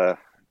 really, to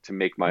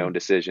make my own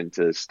decision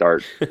to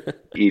start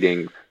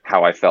eating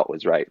how I felt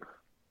was right.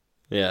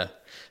 Yeah.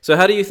 So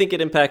how do you think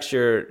it impacts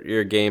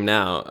your game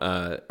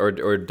now,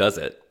 or does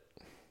it?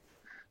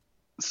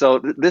 So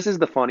this is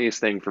the funniest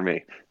thing for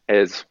me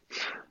is,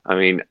 I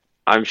mean,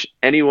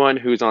 anyone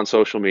who's on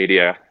social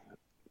media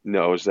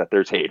knows that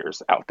there's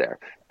haters out there,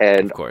 Of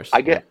and course. I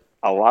Yeah. get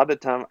a lot of the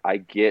time I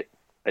get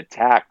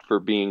attacked for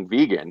being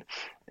vegan,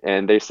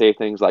 and they say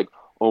things like,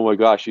 "Oh my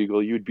gosh,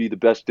 Eagle, you'd be the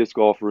best disc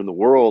golfer in the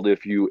world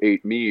if you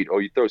ate meat,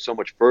 or you'd throw so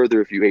much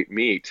further if you ate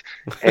meat."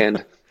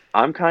 And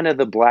I'm kind of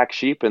the black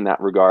sheep in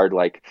that regard.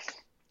 Like,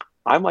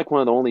 I'm like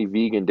one of the only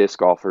vegan disc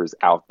golfers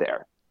out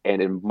there.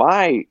 And in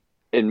my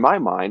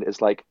mind,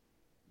 it's like,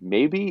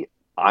 maybe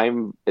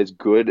I'm as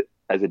good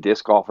as a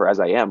disc golfer as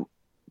I am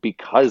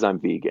because I'm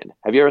vegan.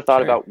 Have you ever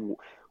thought Sure. about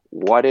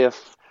what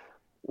if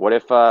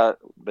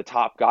the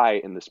top guy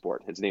in the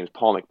sport, his name is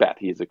Paul Macbeth.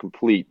 He's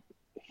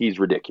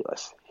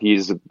ridiculous.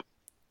 He's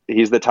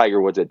the Tiger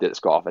Woods at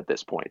disc golf at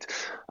this point.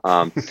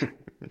 Um,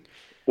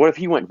 what if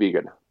he went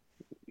vegan?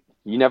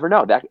 You never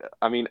know. That,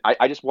 I mean,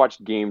 I just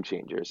watched Game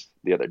Changers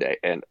the other day,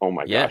 and oh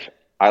my Yeah. gosh,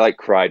 I like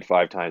cried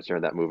 5 times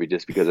during that movie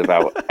just because of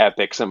how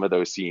epic some of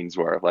those scenes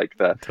were. Like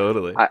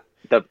Totally. I,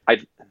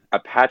 a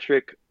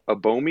Patrick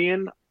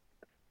Abomian,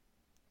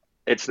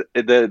 it's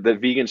the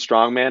vegan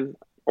strongman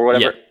or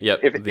whatever.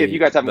 Yep. Yep. If you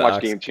guys haven't The watched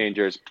ox. Game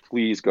Changers,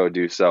 please go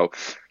do so.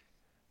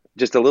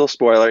 Just a little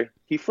spoiler: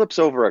 he flips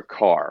over a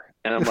car,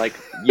 and I'm like,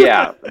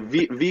 yeah,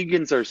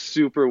 vegans are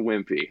super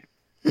wimpy,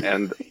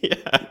 and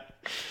Yeah.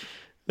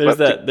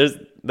 but There's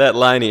that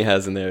line he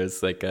has in there.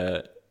 It's like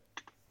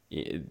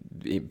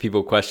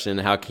people question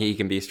how he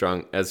can be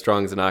strong as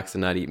an ox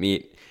and not eat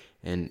meat,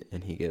 and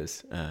he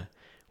goes,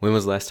 "When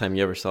was the last time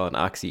you ever saw an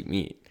ox eat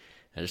meat?"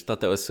 I just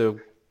thought that was so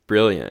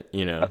brilliant.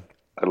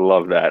 I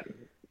love that.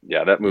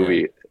 Yeah, that Yeah.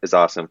 movie is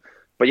awesome.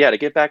 But yeah, to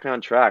get back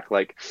on track,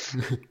 like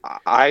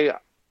I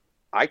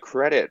I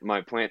credit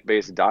my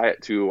plant-based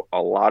diet to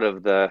a lot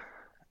of the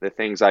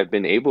things I've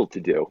been able to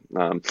do.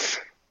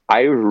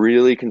 I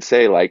really can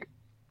say, like,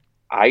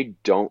 I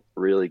don't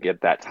really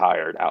get that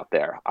tired out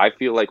there. I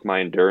feel like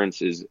my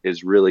endurance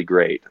is really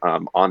great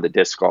on the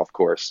disc golf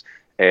course,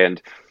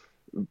 and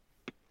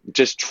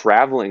just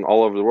traveling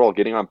all over the world,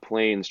 getting on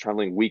planes,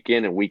 traveling week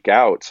in and week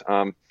out.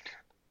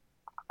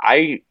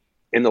 I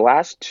In the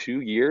last 2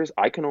 years,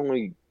 I can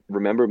only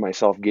remember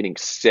myself getting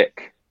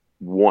sick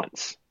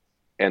once.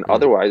 And Mm.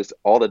 otherwise,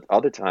 all the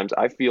other times,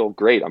 I feel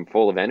great. I'm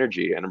full of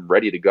energy and I'm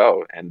ready to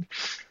go. And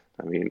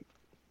I mean,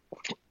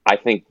 I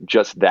think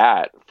just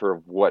that,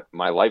 for what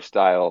my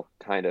lifestyle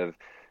kind of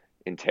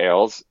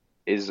entails,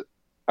 is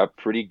a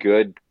pretty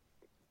good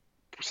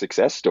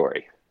success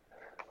story.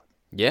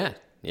 Yeah.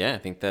 Yeah. I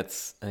think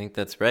that's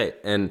right.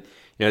 And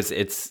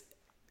it's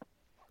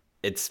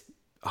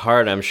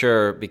hard, I'm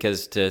sure,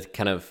 because to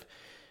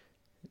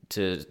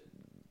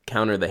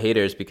counter the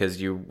haters,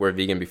 because you were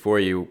vegan before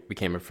you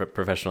became a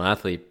professional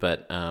athlete.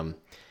 But I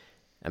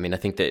mean, I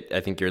think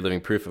you're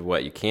living proof of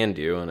what you can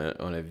do on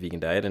a vegan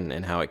diet,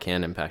 and how it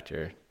can impact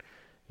your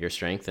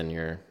strength and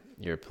your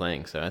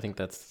playing. So I think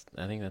that's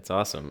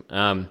awesome.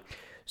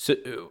 So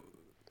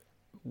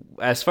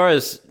as far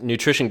as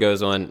nutrition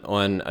goes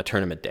on a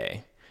tournament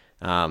day,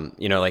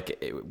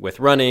 like with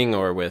running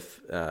or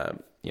with,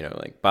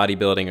 like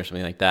bodybuilding or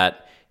something like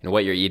that,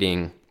 what you're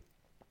eating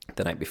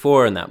the night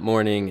before and that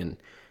morning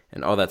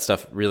and all that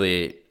stuff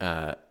really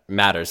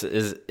matters.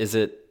 Is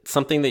it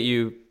something that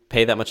you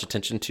pay that much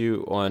attention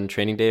to on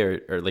training day,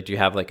 or like do you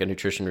have like a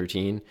nutrition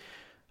routine?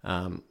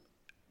 I'm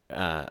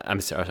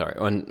sorry,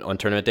 on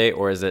tournament day,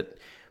 or is it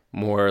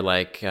more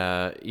like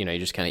you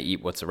just kind of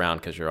eat what's around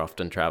because you're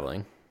often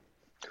traveling?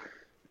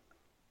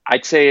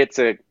 I'd say it's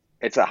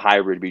a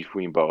hybrid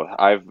between both.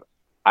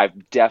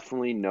 I've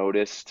definitely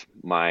noticed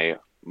my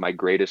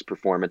greatest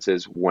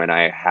performances when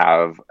I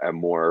have a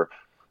more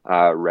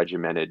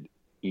regimented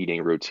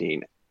eating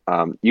routine.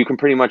 You can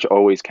pretty much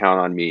always count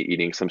on me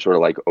eating some sort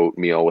of like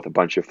oatmeal with a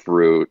bunch of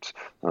fruit,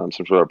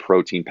 some sort of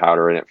protein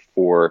powder in it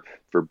for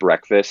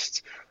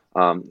breakfast.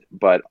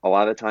 But a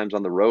lot of times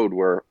on the road,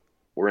 we're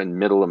in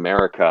middle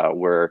America,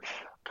 we're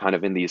kind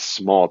of in these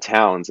small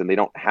towns, and they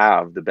don't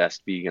have the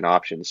best vegan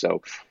options.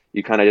 So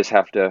you kind of just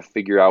have to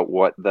figure out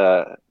what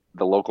the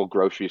local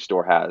grocery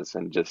store has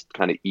and just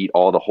kind of eat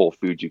all the whole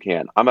foods you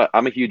can. I'm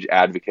a huge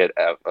advocate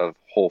of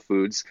whole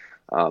foods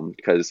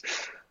because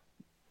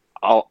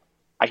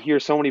I hear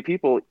so many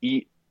people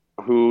eat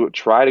who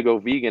try to go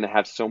vegan and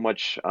have so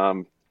much.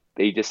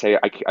 They just say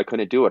I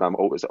couldn't do it. I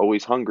was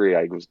always hungry.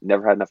 I was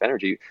never had enough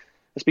energy.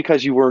 It's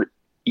because you weren't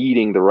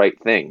eating the right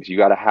things. You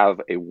got to have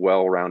a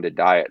well-rounded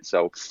diet.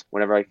 So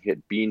whenever I can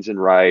get beans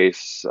and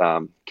rice,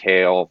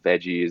 kale,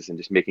 veggies, and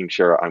just making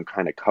sure I'm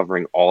kind of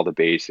covering all the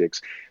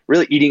basics,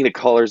 really eating the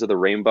colors of the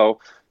rainbow,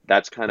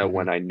 that's kind of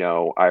when I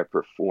know I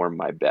perform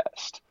my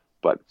best.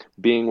 But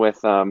being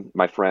with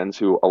my friends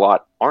who a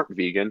lot aren't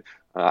vegan,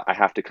 I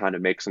have to kind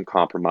of make some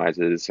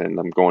compromises, and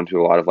I'm going to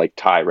a lot of like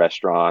Thai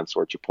restaurants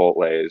or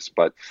Chipotle's,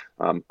 but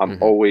I'm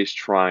always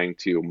trying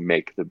to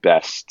make the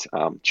best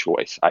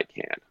choice I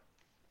can.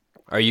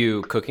 Are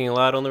you cooking a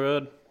lot on the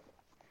road?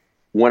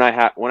 When I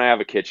have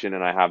a kitchen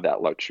and I have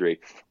that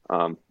luxury,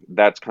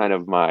 that's kind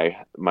of my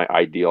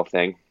ideal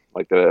thing.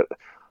 Like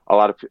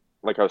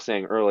like I was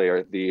saying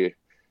earlier, the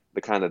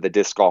kind of the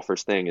disc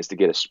golfers thing is to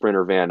get a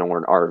Sprinter van or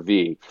an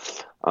RV.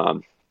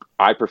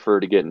 I prefer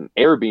to get an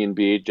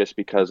Airbnb just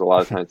because a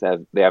lot of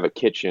times they have a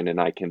kitchen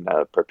and I can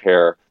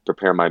prepare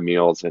my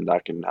meals, and I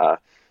can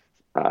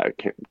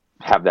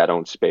have that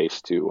own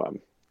space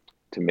to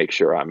make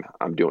sure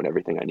I'm doing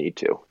everything I need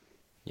to.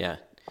 Yeah.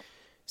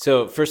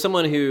 So for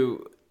someone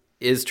who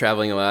is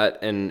traveling a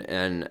lot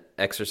and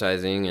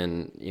exercising,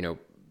 and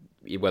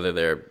whether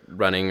they're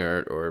running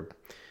or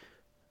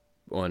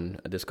on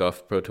a disc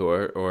golf pro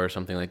tour or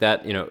something like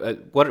that,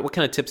 what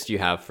kind of tips do you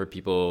have for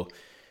people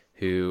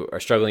who are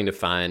struggling to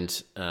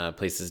find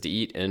places to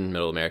eat in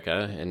Middle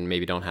America and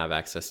maybe don't have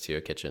access to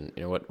a kitchen?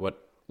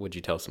 What would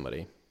you tell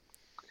somebody?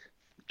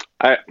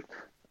 A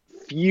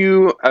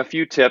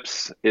few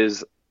tips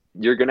is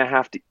you're going to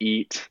have to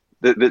eat.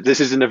 This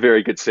isn't a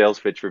very good sales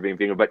pitch for being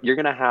vegan, but you're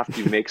going to have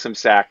to make some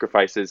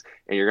sacrifices,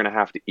 and you're going to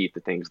have to eat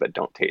the things that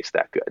don't taste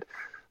that good.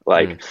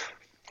 Like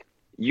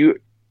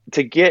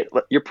to get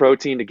your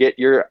protein, to get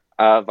your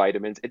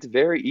vitamins, it's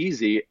very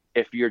easy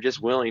if you're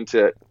just willing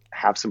to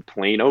have some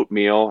plain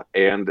oatmeal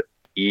and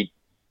eat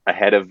a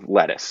head of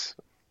lettuce.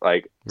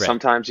 Like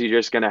sometimes you're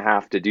just going to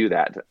have to do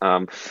that.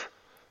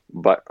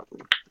 But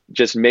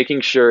just making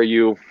sure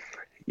you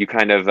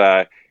kind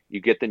of, you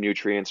get the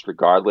nutrients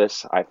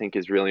regardless, I think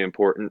is really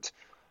important.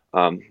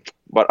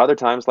 But other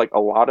times, like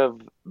a lot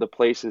of the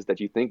places that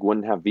you think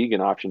wouldn't have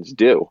vegan options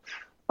do.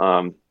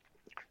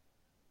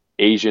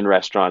 Asian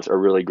restaurants are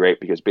really great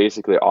because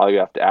basically all you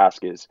have to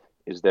ask is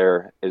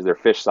there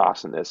fish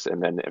sauce in this?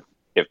 And then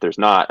if there's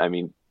not, I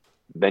mean,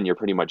 then you're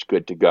pretty much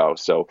good to go.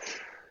 So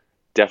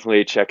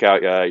definitely check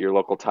out your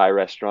local Thai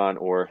restaurant,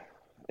 or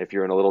if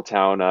you're in a little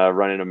town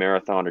running a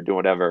marathon or doing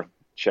whatever,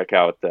 check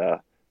out the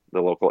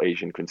local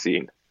Asian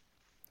cuisine.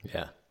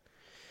 Yeah.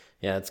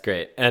 Yeah, it's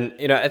great. And,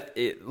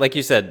 like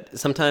you said,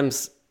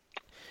 sometimes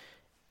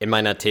it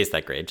might not taste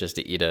that great just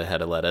to eat a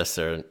head of lettuce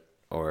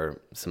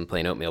or some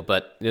plain oatmeal.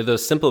 But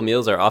those simple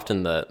meals are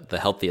often the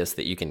healthiest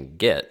that you can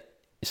get.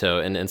 So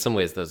in some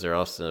ways, those are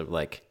also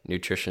like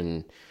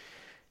nutrition,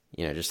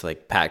 just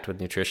like packed with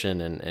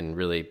nutrition and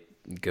really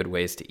good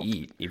ways to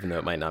eat, even though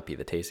it might not be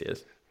the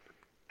tastiest.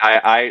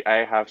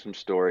 I have some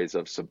stories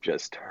of some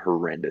just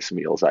horrendous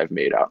meals I've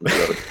made out in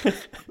the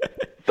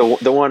road.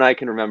 The one I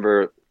can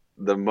remember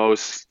the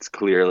most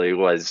clearly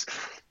was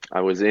I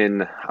was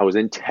in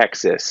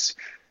Texas,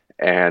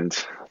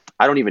 and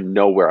I don't even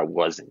know where I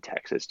was in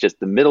Texas, just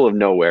the middle of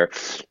nowhere.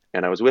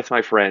 And I was with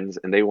my friends,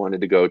 and they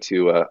wanted to go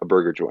to a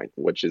burger joint,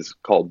 which is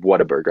called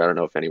Whataburger. I don't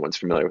know if anyone's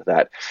familiar with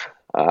that.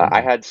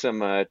 I had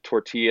some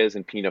tortillas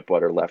and peanut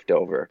butter left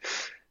over,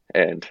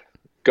 and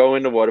go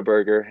into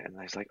Whataburger, and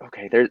I was like,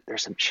 okay,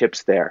 there's some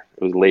chips there.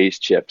 It was Lay's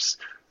chips.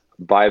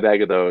 Buy a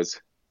bag of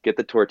those, get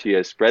the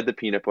tortillas, spread the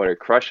peanut butter,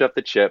 crush up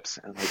the chips.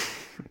 And I'm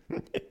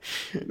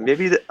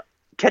like,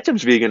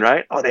 ketchup's vegan,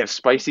 right? Oh, they have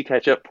spicy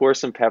ketchup. Pour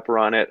some pepper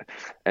on it,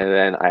 and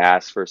then I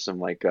asked for some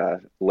like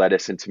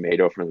lettuce and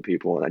tomato from the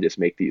people, and I just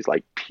make these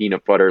like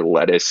peanut butter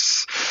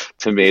lettuce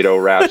tomato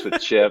wraps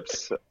with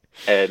chips.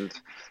 And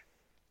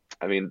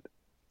I mean,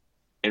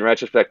 in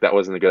retrospect, that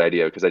wasn't a good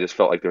idea because I just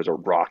felt like there was a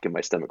rock in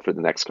my stomach for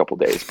the next couple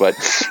days. But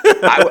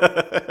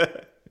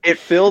it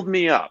filled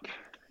me up.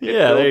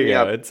 Yeah, there you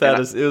go. It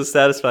was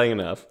satisfying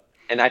enough.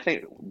 And I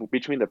think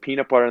between the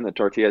peanut butter and the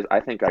tortillas, I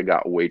think I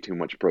got way too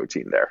much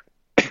protein there.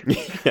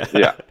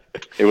 Yeah,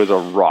 it was a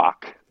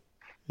rock.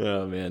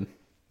 Oh man,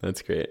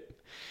 that's great.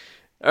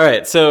 All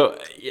right, so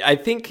I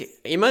think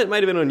it might have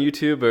been on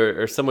YouTube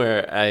or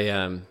somewhere.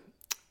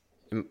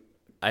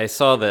 I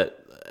saw that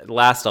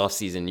last off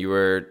season you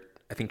were,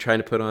 I think, trying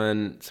to put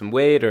on some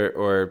weight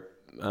or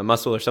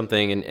muscle or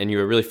something, and you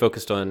were really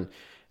focused on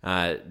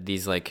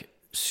these like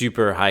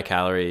super high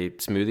calorie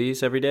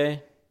smoothies every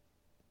day.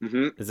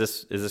 Mm-hmm. Is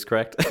this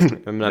correct?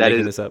 I'm not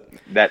making this up.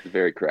 That's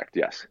very correct.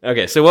 Yes.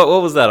 Okay, so what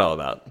was that all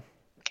about?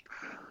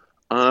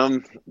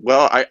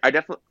 Well, I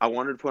definitely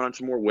wanted to put on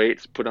some more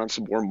weight, put on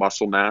some more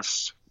muscle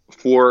mass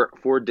for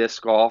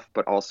disc golf,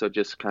 but also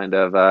just kind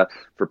of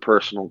for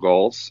personal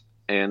goals.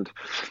 And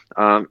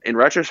in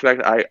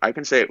retrospect, I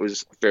can say it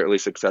was fairly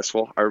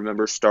successful. I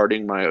remember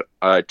starting my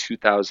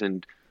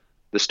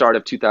the start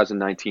of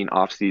 2019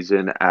 off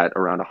season at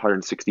around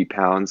 160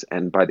 pounds,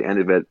 and by the end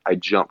of it, I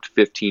jumped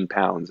 15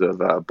 pounds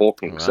of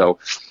bulking. Wow. So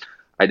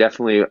I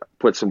definitely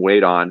put some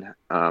weight on,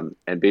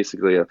 and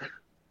basically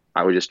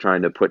I was just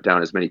trying to put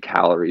down as many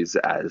calories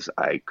as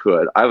I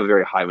could. I have a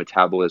very high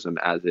metabolism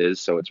as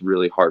is, so it's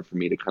really hard for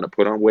me to kind of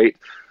put on weight.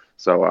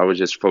 So I was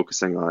just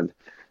focusing on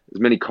as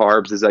many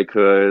carbs as I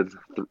could,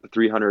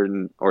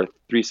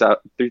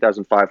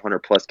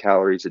 3,500 plus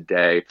calories a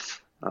day.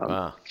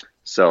 Wow.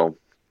 So,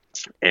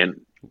 and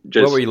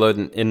just what were you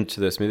loading into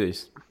the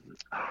smoothies?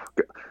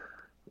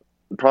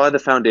 Probably the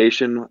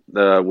foundation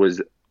was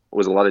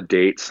a lot of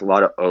dates, a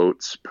lot of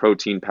oats,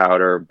 protein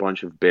powder, a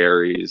bunch of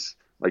berries.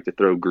 Like to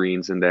throw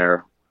greens in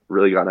there.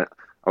 Really got it.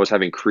 I was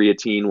having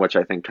creatine, which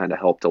I think kind of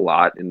helped a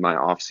lot in my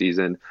off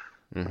season.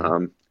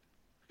 Mm-hmm.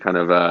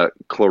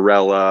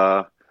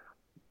 Chlorella.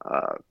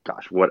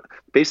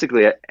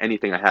 Basically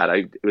anything I had.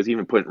 I was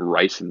even putting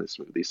rice in the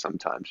smoothie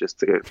sometimes just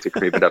to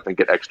cream it up and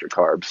get extra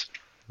carbs.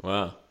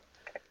 Wow.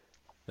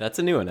 That's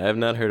a new one. I have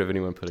not heard of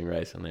anyone putting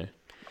rice in there.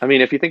 I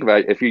mean, if you think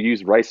about it, if you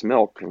use rice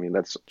milk, I mean,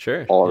 that's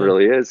all it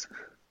really is.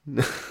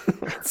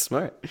 That's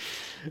smart.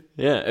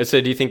 Yeah.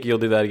 So do you think you'll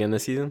do that again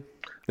this season?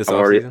 This I've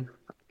off season?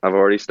 I've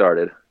already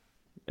started.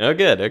 Oh,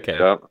 good. Okay.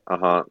 Yep.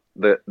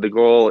 The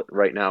goal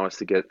right now is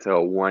to get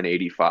to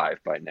 185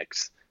 by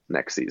next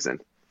season.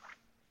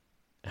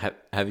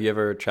 Have you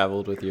ever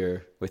traveled with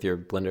your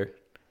blender?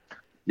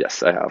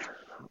 Yes, I have.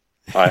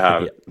 I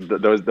have.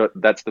 Yeah.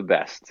 That's the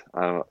best.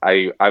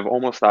 I've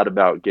almost thought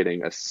about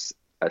getting a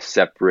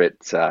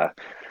separate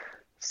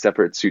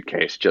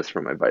suitcase just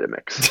for my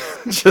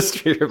Vitamix. Just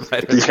for your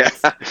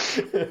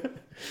Vitamix. Yeah.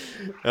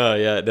 Oh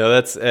yeah. No,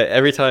 that's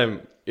every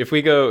time if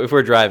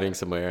we're driving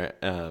somewhere,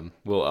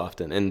 we'll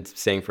often, and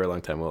staying for a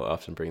long time, we'll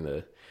often bring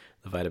the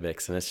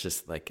Vitamix, and it's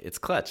just like, it's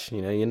clutch.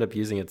 You end up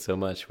using it so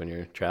much when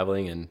you're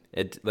traveling, and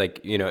it, like,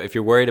 if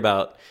you're worried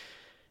about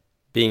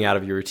being out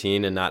of your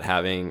routine and not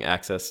having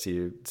access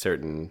to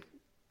certain,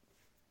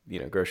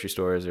 grocery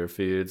stores or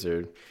foods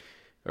or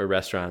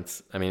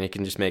restaurants, I mean, it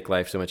can just make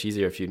life so much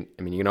easier you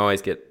can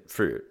always get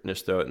fruit and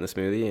just throw it in the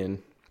smoothie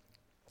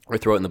or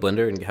throw it in the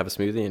blender and have a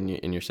smoothie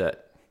and you're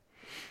set.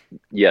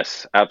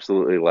 Yes,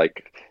 absolutely.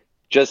 Like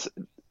just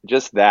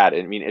that.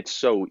 I mean, it's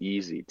so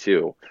easy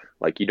too.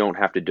 Like you don't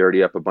have to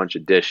dirty up a bunch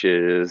of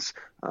dishes.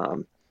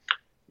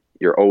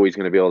 You're always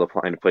going to be able to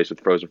find a place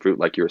with frozen fruit,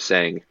 like you were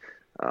saying.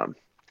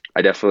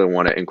 I definitely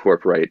want to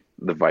incorporate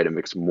the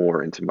Vitamix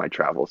more into my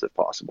travels if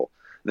possible.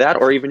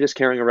 That, or even just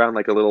carrying around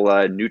like a little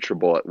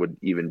NutriBullet would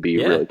even be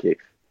really key.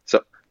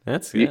 So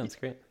that's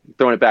great.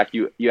 Throwing it back,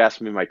 you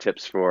asked me my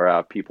tips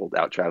for people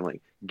out traveling.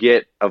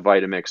 Get a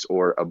Vitamix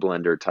or a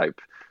blender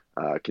type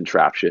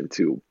contraption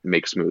to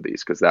make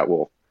smoothies, because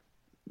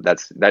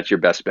that's your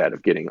best bet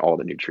of getting all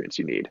the nutrients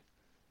you need.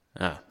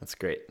 Ah, that's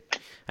great.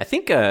 I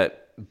think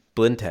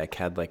Blendtec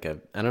had like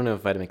I don't know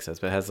if Vitamix does,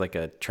 but it has like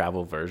a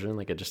travel version,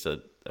 like just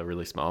a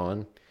really small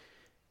one.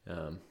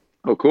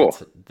 Oh, cool.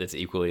 That's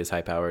equally as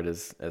high powered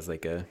as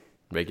like a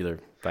regular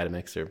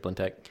Vitamix or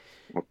Blendtec.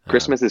 Well,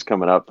 Christmas is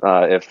coming up.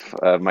 If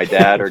my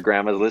dad or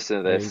grandma's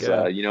listening to this,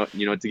 you know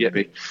what to get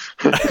me.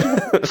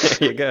 There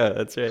you go.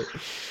 That's right.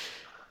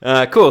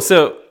 Cool.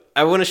 So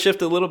I want to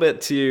shift a little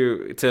bit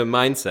to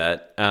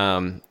mindset.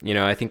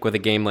 I think with a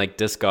game like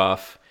disc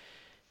golf,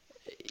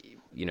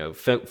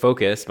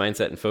 focus,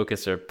 mindset and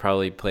focus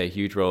probably play a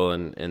huge role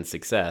in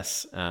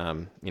success.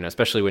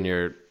 Especially when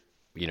you're,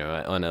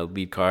 on a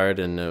lead card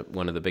and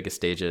one of the biggest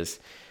stages.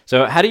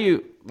 So how do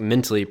you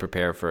mentally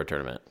prepare for a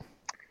tournament?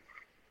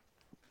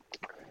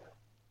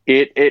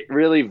 It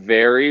really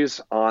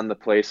varies on the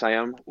place I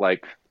am.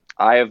 Like,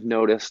 I have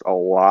noticed a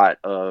lot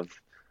of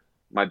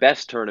my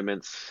best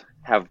tournaments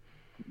have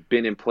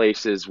been in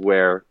places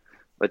where,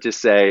 let's just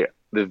say,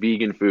 the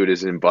vegan food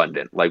is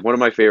abundant. Like one of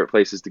my favorite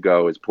places to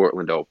go is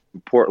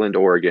Portland,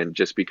 Oregon,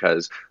 just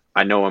because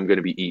I know I'm going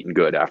to be eating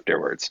good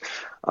afterwards.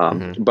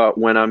 But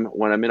when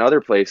I'm in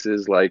other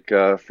places, like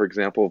for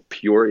example,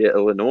 Peoria,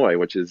 Illinois,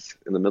 which is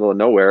in the middle of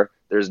nowhere,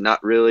 there's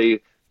not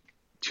really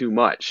too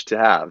much to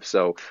have.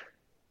 So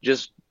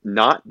just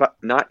not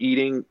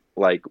eating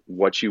like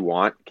what you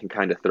want can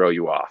kind of throw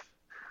you off.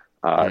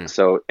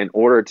 So in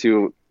order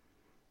to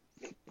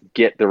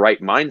get the right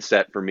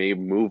mindset for me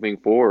moving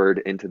forward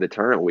into the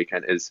tournament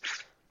weekend, is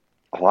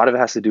a lot of it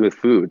has to do with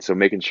food. So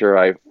making sure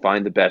I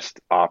find the best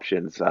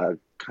options,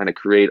 kind of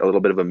create a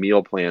little bit of a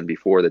meal plan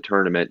before the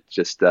tournament,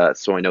 just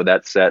so I know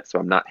that's set, so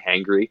I'm not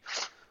hangry.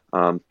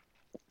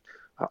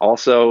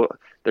 Also,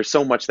 there's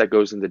so much that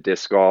goes into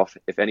disc golf.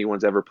 If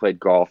anyone's ever played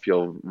golf,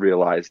 you'll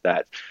realize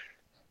that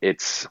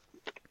it's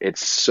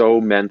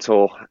so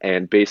mental,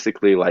 and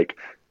basically like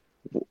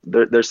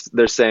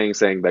they're saying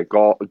that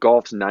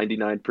golf's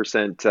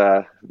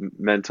 99%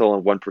 mental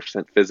and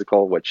 1%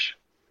 physical, which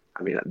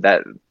I mean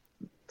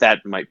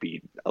that might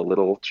be a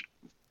little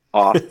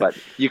off, but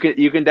you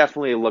can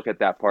definitely look at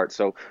that part.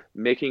 So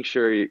making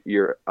sure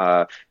you're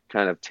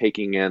kind of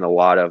taking in a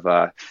lot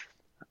of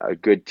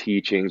good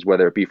teachings,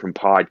 whether it be from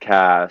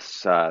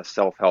podcasts,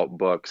 self-help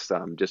books,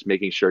 just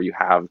making sure you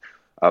have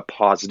a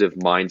positive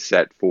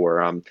mindset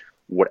for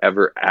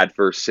whatever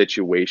adverse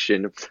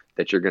situation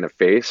that you're going to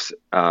face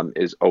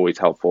is always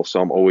helpful. So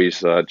I'm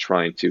always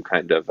trying to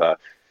kind of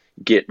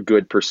get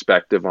good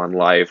perspective on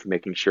life,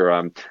 making sure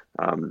I'm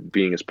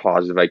being as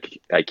positive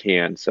I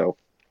can. So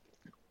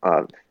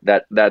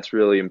that's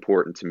really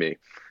important to me,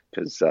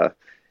 because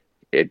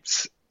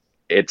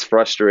it's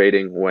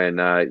frustrating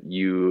when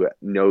you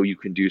know you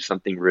can do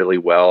something really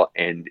well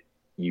and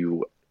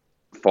you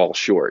fall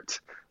short.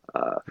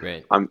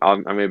 Right. I'm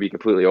going to be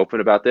completely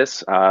open about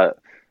this.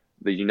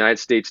 The United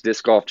States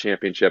Disc Golf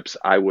Championships,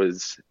 I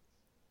was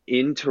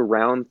into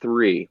round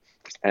 3,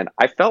 and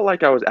I felt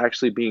like I was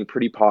actually being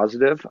pretty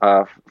positive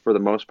for the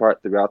most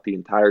part throughout the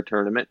entire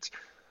tournament.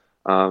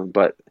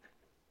 But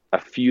a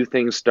few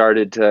things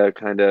started to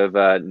kind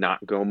of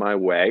not go my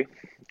way,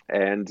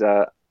 and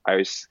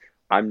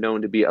I'm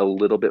known to be a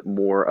little bit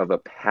more of a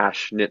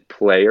passionate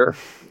player,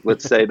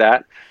 let's say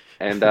that.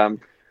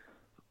 And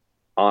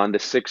on the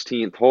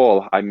 16th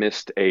hole, I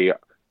missed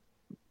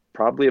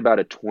probably about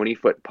a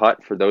 20-foot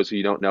putt. For those of you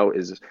who don't know,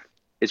 is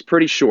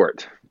pretty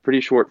short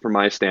for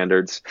my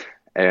standards.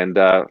 And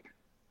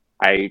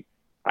I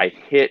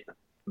hit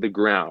the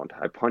ground.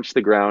 I punched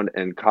the ground,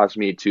 and caused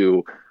me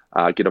to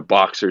get a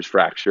boxer's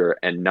fracture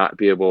and not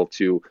be able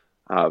to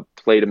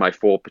play to my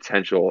full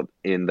potential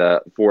in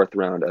the 4th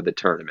round of the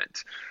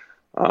tournament.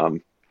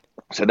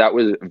 So that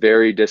was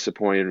very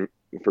disappointing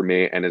for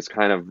me, and it's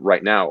kind of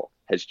right now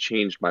has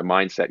changed my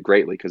mindset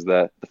greatly, because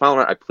the final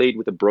round I played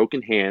with a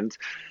broken hand,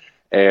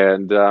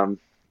 and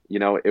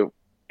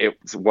it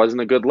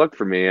wasn't a good look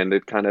for me, and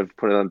it kind of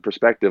put it in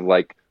perspective,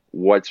 like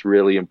what's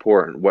really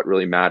important, what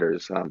really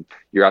matters.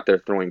 You're out there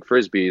throwing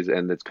frisbees,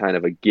 and it's kind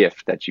of a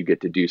gift that you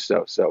get to do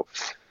so. So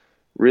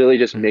really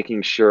just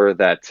making sure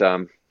that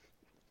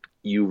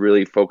you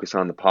really focus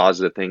on the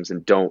positive things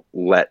and don't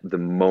let the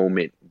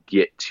moment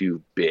get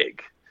too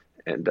big.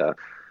 And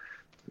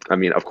I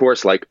mean, of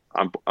course, like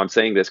I'm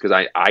saying this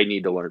because I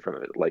need to learn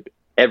from it. Like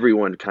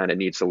everyone kind of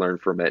needs to learn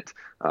from it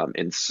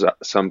in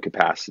some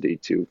capacity,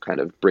 to kind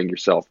of bring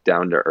yourself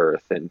down to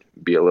earth and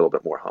be a little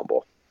bit more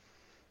humble.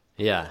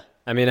 Yeah.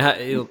 I mean,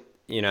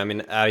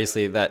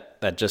 obviously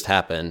that just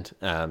happened.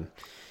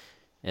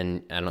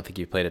 And I don't think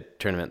you've played a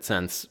tournament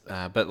since,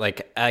 but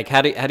like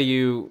how do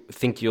you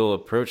think you'll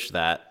approach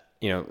that?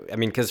 I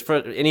mean, because for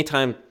any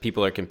time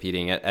people are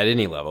competing at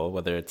any level,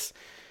 whether it's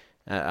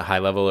a high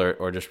level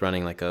or just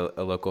running like a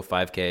local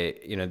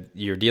 5K,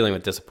 you're dealing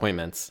with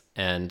disappointments,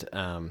 and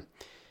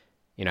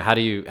how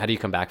do you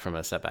come back from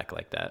a setback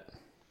like that?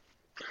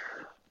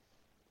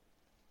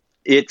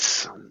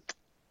 It's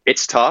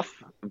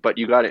tough, but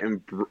you got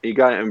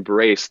to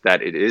embrace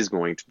that it is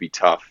going to be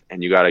tough,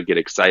 and you got to get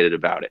excited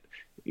about it.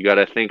 You got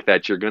to think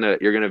that you're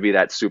gonna be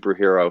that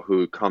superhero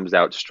who comes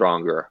out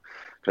stronger,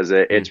 because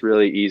it's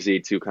really easy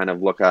to kind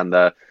of look on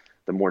the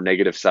more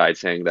negative side,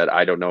 saying that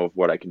I don't know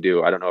what I can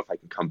do. I don't know if I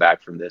can come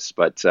back from this.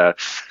 But I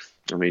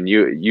mean,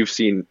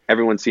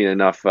 everyone's seen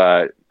enough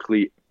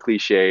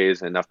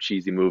cliches, enough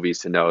cheesy movies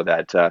to know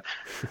that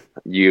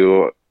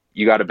you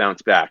got to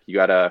bounce back. You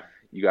got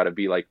to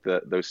be like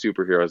those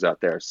superheroes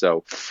out there.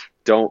 So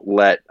don't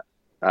let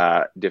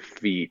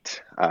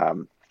defeat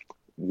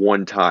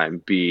one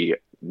time be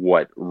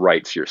what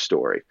writes your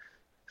story.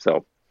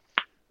 So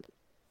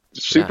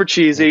super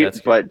cheesy,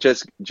 but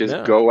just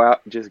go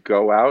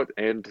out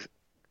and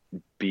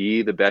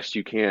be the best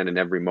you can in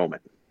every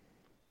moment.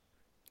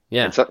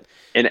 Yeah. And so,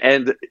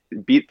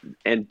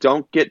 and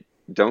don't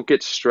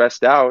get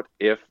stressed out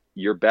if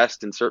your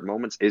best in certain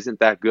moments isn't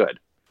that good,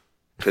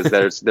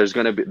 because there's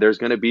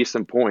gonna be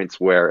some points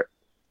where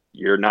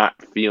you're not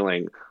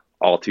feeling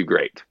all too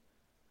great.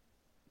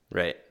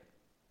 Right.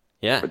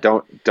 Yeah. But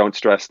don't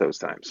stress those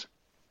times.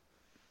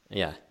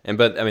 Yeah.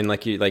 But I mean,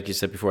 like you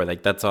said before,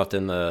 like that's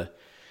often the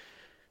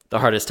the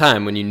hardest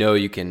time when you know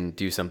you can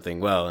do something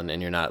well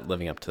and you're not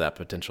living up to that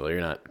potential.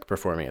 You're not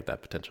performing at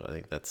that potential. I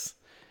think that's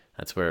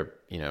where,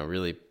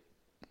 really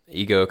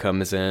ego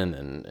comes in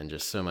and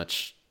just so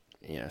much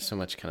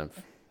kind of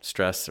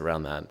stress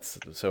around that.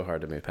 It's so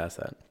hard to move past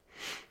that.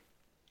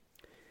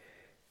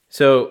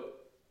 So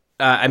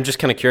I'm just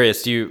kind of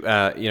curious, do you,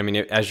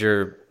 as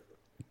you're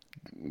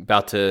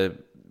about to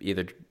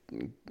either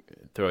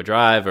throw a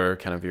drive or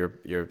kind of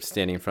you're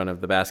standing in front of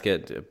the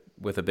basket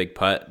with a big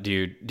putt,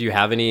 do you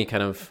have any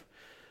kind of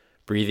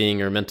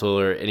breathing or mental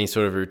or any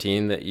sort of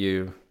routine that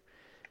you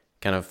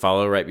kind of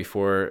follow right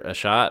before a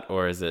shot,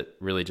 or is it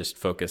really just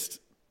focused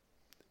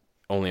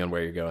only on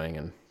where you're going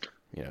and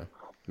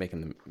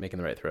making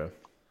the right throw?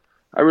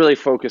 I really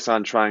focus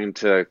on trying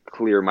to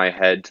clear my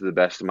head to the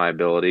best of my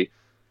ability.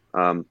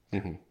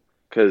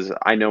 Because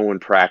I know in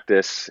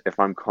practice, if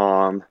I'm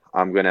calm,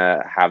 I'm going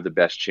to have the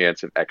best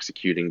chance of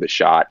executing the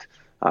shot.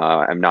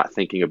 I'm not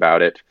thinking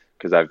about it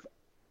because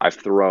I've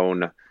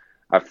thrown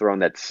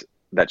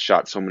that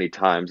shot so many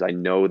times. I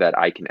know that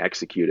I can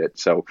execute it.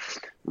 So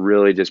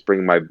really just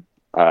bring my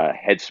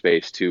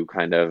headspace to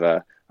kind of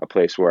a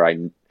place where I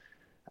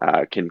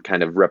can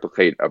kind of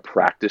replicate a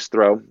practice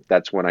throw.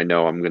 That's when I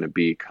know I'm going to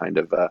be kind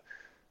of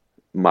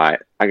I'm going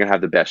to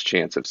have the best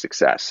chance of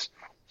success.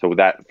 So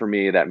that, for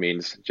me, that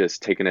means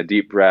just taking a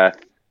deep breath,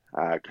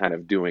 kind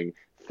of doing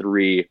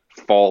 3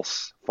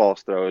 false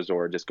throws,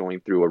 or just going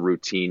through a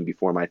routine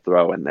before my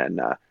throw, and then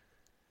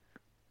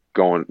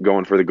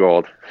going for the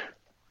gold.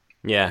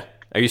 Yeah.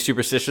 Are you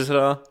superstitious at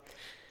all?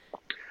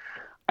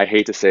 I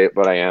hate to say it,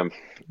 but I am.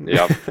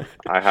 Yep.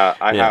 I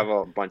have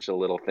a bunch of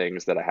little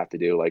things that I have to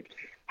do, like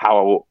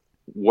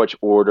which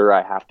order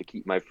I have to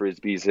keep my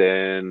frisbees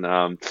in.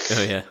 Oh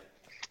yeah.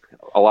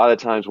 A lot of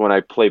times when I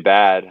play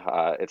bad,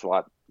 it's a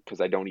lot because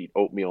I don't eat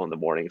oatmeal in the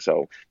morning.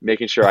 So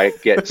making sure I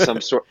get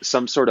some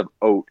sort of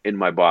oat in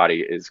my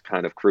body is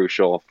kind of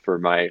crucial for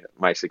my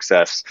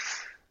success.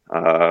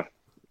 I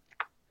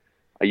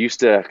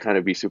used to kind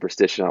of be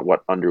superstitious on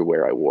what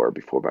underwear I wore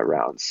before my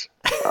rounds.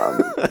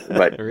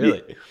 But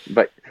really?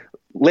 But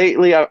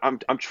lately I'm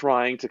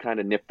trying to kind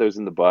of nip those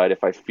in the bud.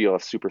 If I feel a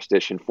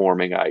superstition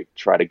forming, I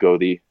try to go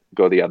the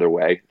other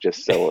way,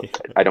 just so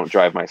I don't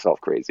drive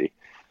myself crazy.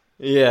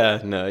 Yeah,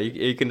 no,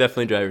 you can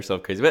definitely drive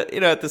yourself crazy. But,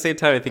 at the same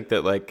time, I think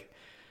that, like,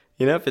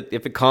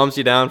 if it calms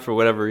you down for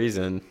whatever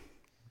reason,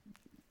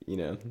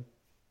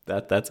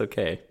 that's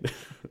okay.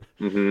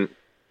 Mm-hmm.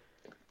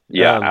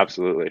 Yeah,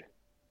 absolutely.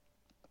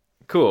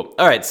 Cool.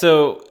 All right.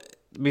 So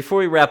before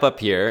we wrap up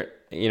here,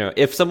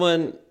 if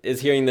someone is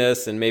hearing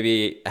this and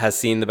maybe has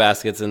seen the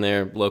baskets in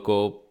their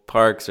local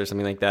parks or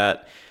something like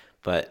that,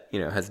 but,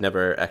 has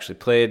never actually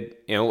played,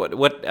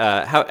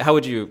 how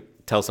would you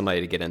tell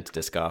somebody to get into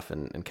disc golf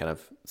and kind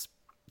of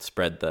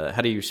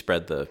how do you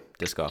spread the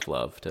disc golf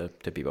love to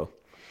people?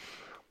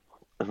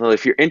 Well,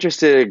 if you're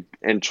interested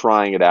in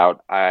trying it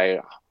out, I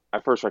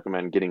first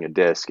recommend getting a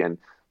disc, and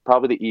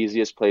probably the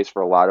easiest place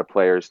for a lot of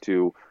players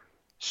to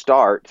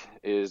start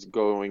is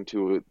going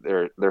to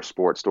their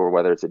sports store,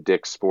 whether it's a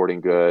Dick's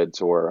Sporting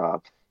Goods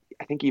or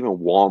I think even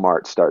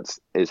Walmart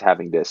is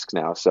having discs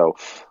now. So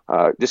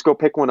just go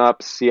pick one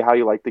up, see how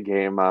you like the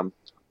game.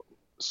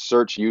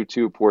 Search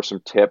YouTube for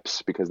some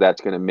tips, because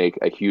that's going to make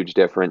a huge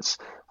difference.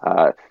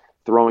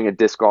 Throwing a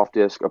disc golf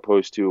disc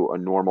opposed to a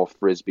normal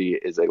frisbee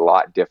is a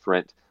lot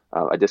different.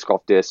 A disc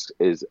golf disc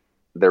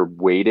they're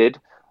weighted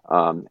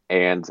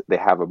and they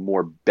have a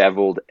more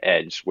beveled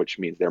edge, which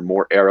means they're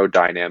more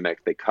aerodynamic.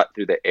 They cut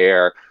through the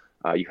air.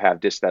 You have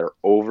discs that are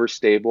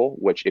overstable,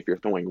 which if you're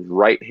throwing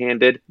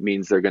right-handed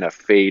means they're going to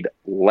fade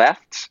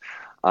left,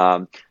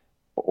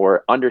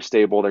 or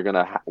understable, they're going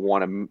to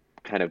want to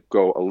kind of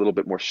go a little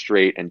bit more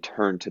straight and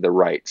turn to the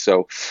right.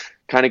 So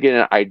kind of getting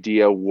an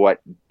idea what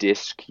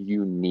disc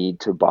you need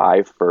to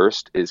buy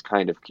first is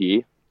kind of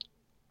key.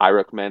 I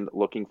recommend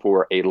looking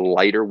for a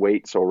lighter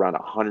weight, so around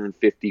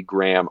 150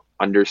 gram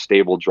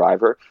understable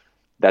driver.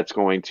 That's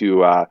going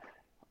to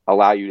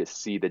allow you to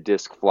see the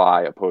disc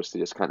fly opposed to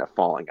just kind of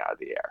falling out of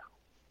the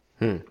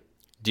air.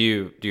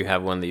 Do you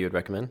have one that you would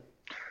recommend?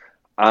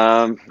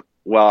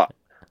 Well,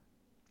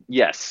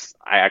 yes,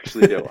 I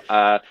actually do.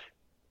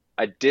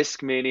 A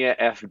Discmania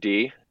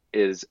FD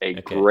is a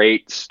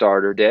great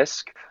starter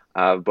disc,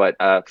 but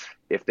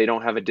if they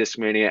don't have a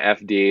Discmania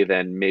FD,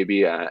 then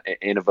maybe an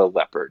Innova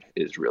Leopard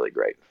is really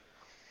great.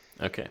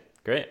 Okay,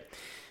 great.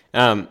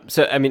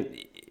 So, I mean,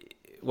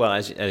 well,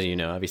 as you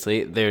know,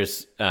 obviously,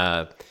 there's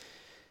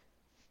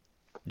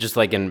just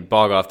like in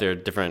ball golf, there are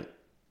different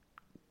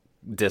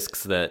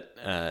discs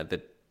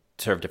that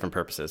serve different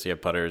purposes. You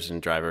have putters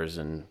and drivers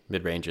and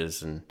mid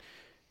ranges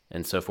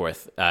and so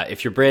forth.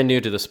 If you're brand new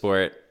to the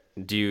sport,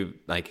 do you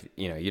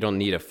you don't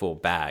need a full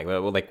bag?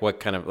 Well, like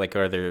what kind of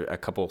are there a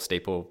couple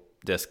staple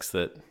discs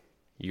that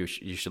you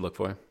should look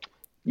for?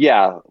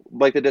 Yeah,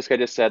 like the disc I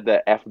just said,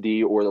 the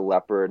FD or the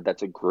Leopard,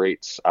 that's a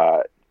great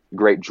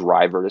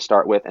driver to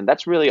start with, and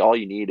that's really all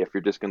you need if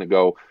you're just going to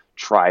go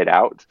try it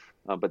out.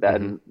 But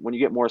then when you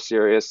get more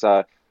serious,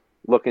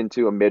 look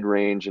into a mid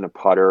range and a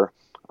putter.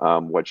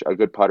 Which a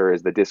good putter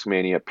is the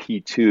Discmania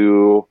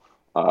P2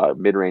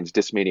 mid-range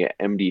Discmania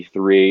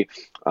MD3.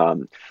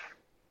 Of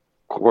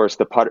course,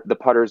 the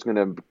putter is going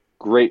to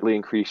greatly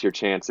increase your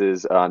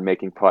chances on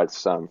making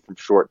putts from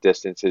short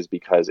distances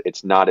because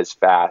it's not as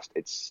fast.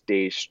 It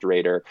stays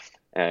straighter.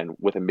 And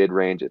with a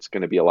mid-range, it's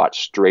going to be a lot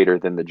straighter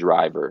than the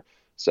driver.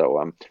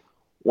 So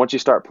once you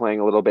start playing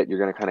a little bit, you're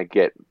going to kind of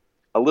get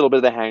a little bit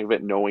of the hang of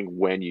it, knowing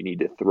when you need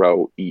to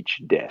throw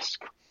each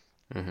disc.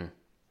 Mm-hmm.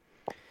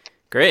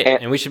 Great.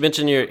 And we should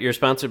mention you're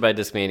sponsored by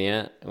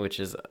Discmania, which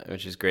is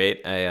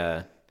great.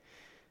 I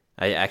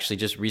actually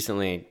just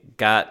recently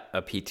got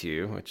a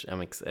P2, which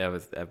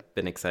I've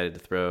been excited to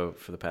throw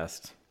for the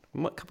past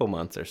couple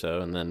months or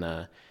so, and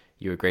then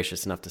you were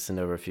gracious enough to send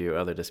over a few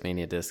other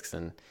Discmania discs,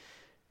 and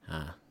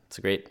it's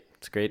a great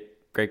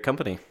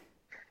company.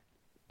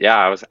 Yeah,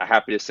 I was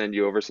happy to send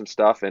you over some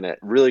stuff, and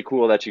it's really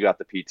cool that you got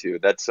the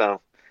P2. That's I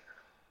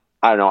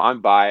don't know, I'm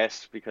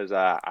biased because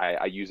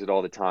I use it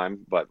all the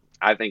time, but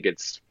I think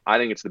it's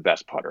the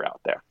best putter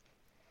out there.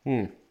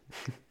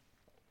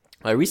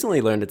 I recently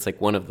learned it's like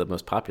one of the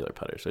most popular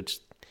putters, which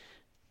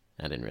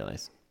I didn't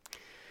realize.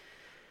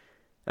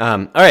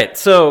 All right,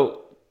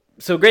 so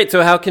great.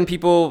 So how can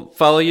people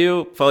follow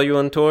you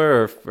on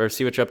tour or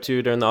see what you're up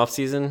to during the off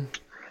season?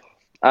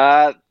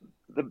 The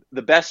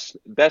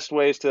best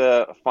ways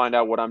to find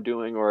out what I'm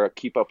doing or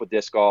keep up with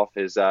disc golf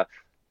is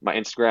my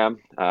Instagram.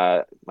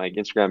 My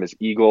Instagram is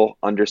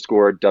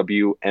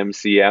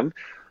eagle_WMCM.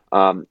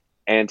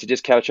 And to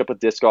just catch up with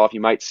disc golf,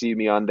 you might see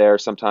me on there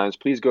sometimes.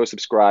 Please go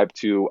subscribe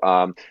to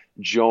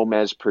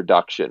Jomez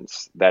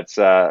Productions. That's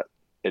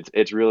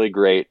it's really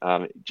great.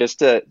 Just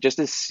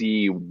to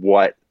see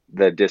what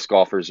the disc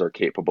golfers are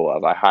capable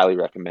of. I highly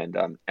recommend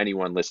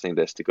anyone listening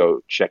to this to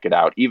go check it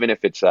out, even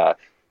if it's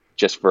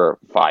just for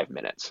 5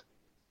 minutes.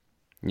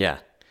 Yeah,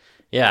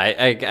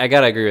 I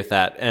gotta agree with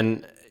that.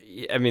 And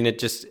I mean,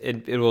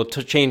 it will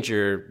change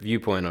your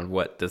viewpoint on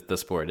what the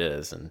sport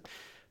is, and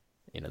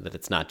that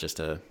it's not just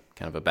a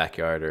kind of a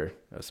backyard or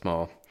a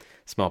small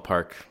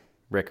park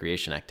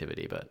recreation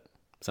activity, but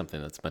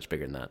something that's much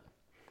bigger than that.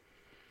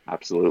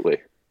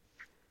 Absolutely.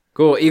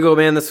 Cool. Eagle,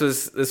 man, this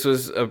was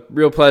a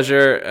real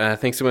pleasure.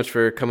 Thanks so much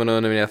for coming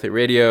on Mini Athlete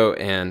Radio,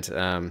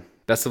 and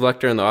best of luck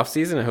during the off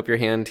season. I hope your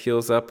hand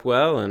heals up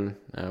well, and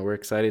we're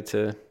excited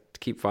to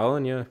keep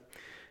following you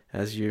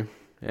as you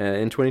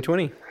in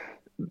 2020.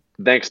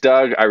 Thanks,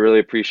 Doug. I really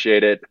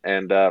appreciate it.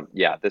 And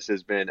this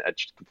has been a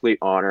complete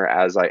honor,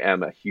 as I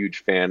am a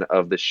huge fan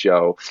of the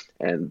show.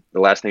 And the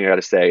last thing I got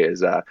to say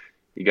is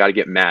you got to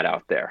get Matt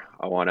out there.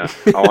 I want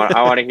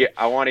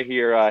to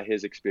hear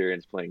his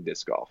experience playing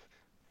disc golf.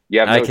 You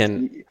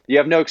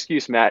have no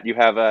excuse, Matt. You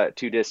have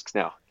 2 discs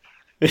now.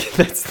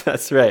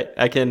 That's right.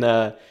 I can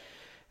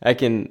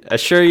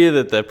assure you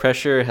that the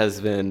pressure has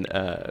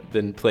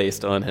been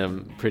placed on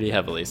him pretty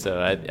heavily.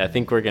 So I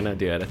think we're gonna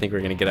do it. I think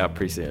we're gonna get out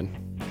pretty soon.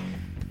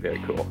 Very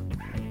cool.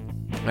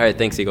 All right.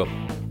 Thanks, Eagle.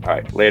 All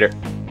right. Later.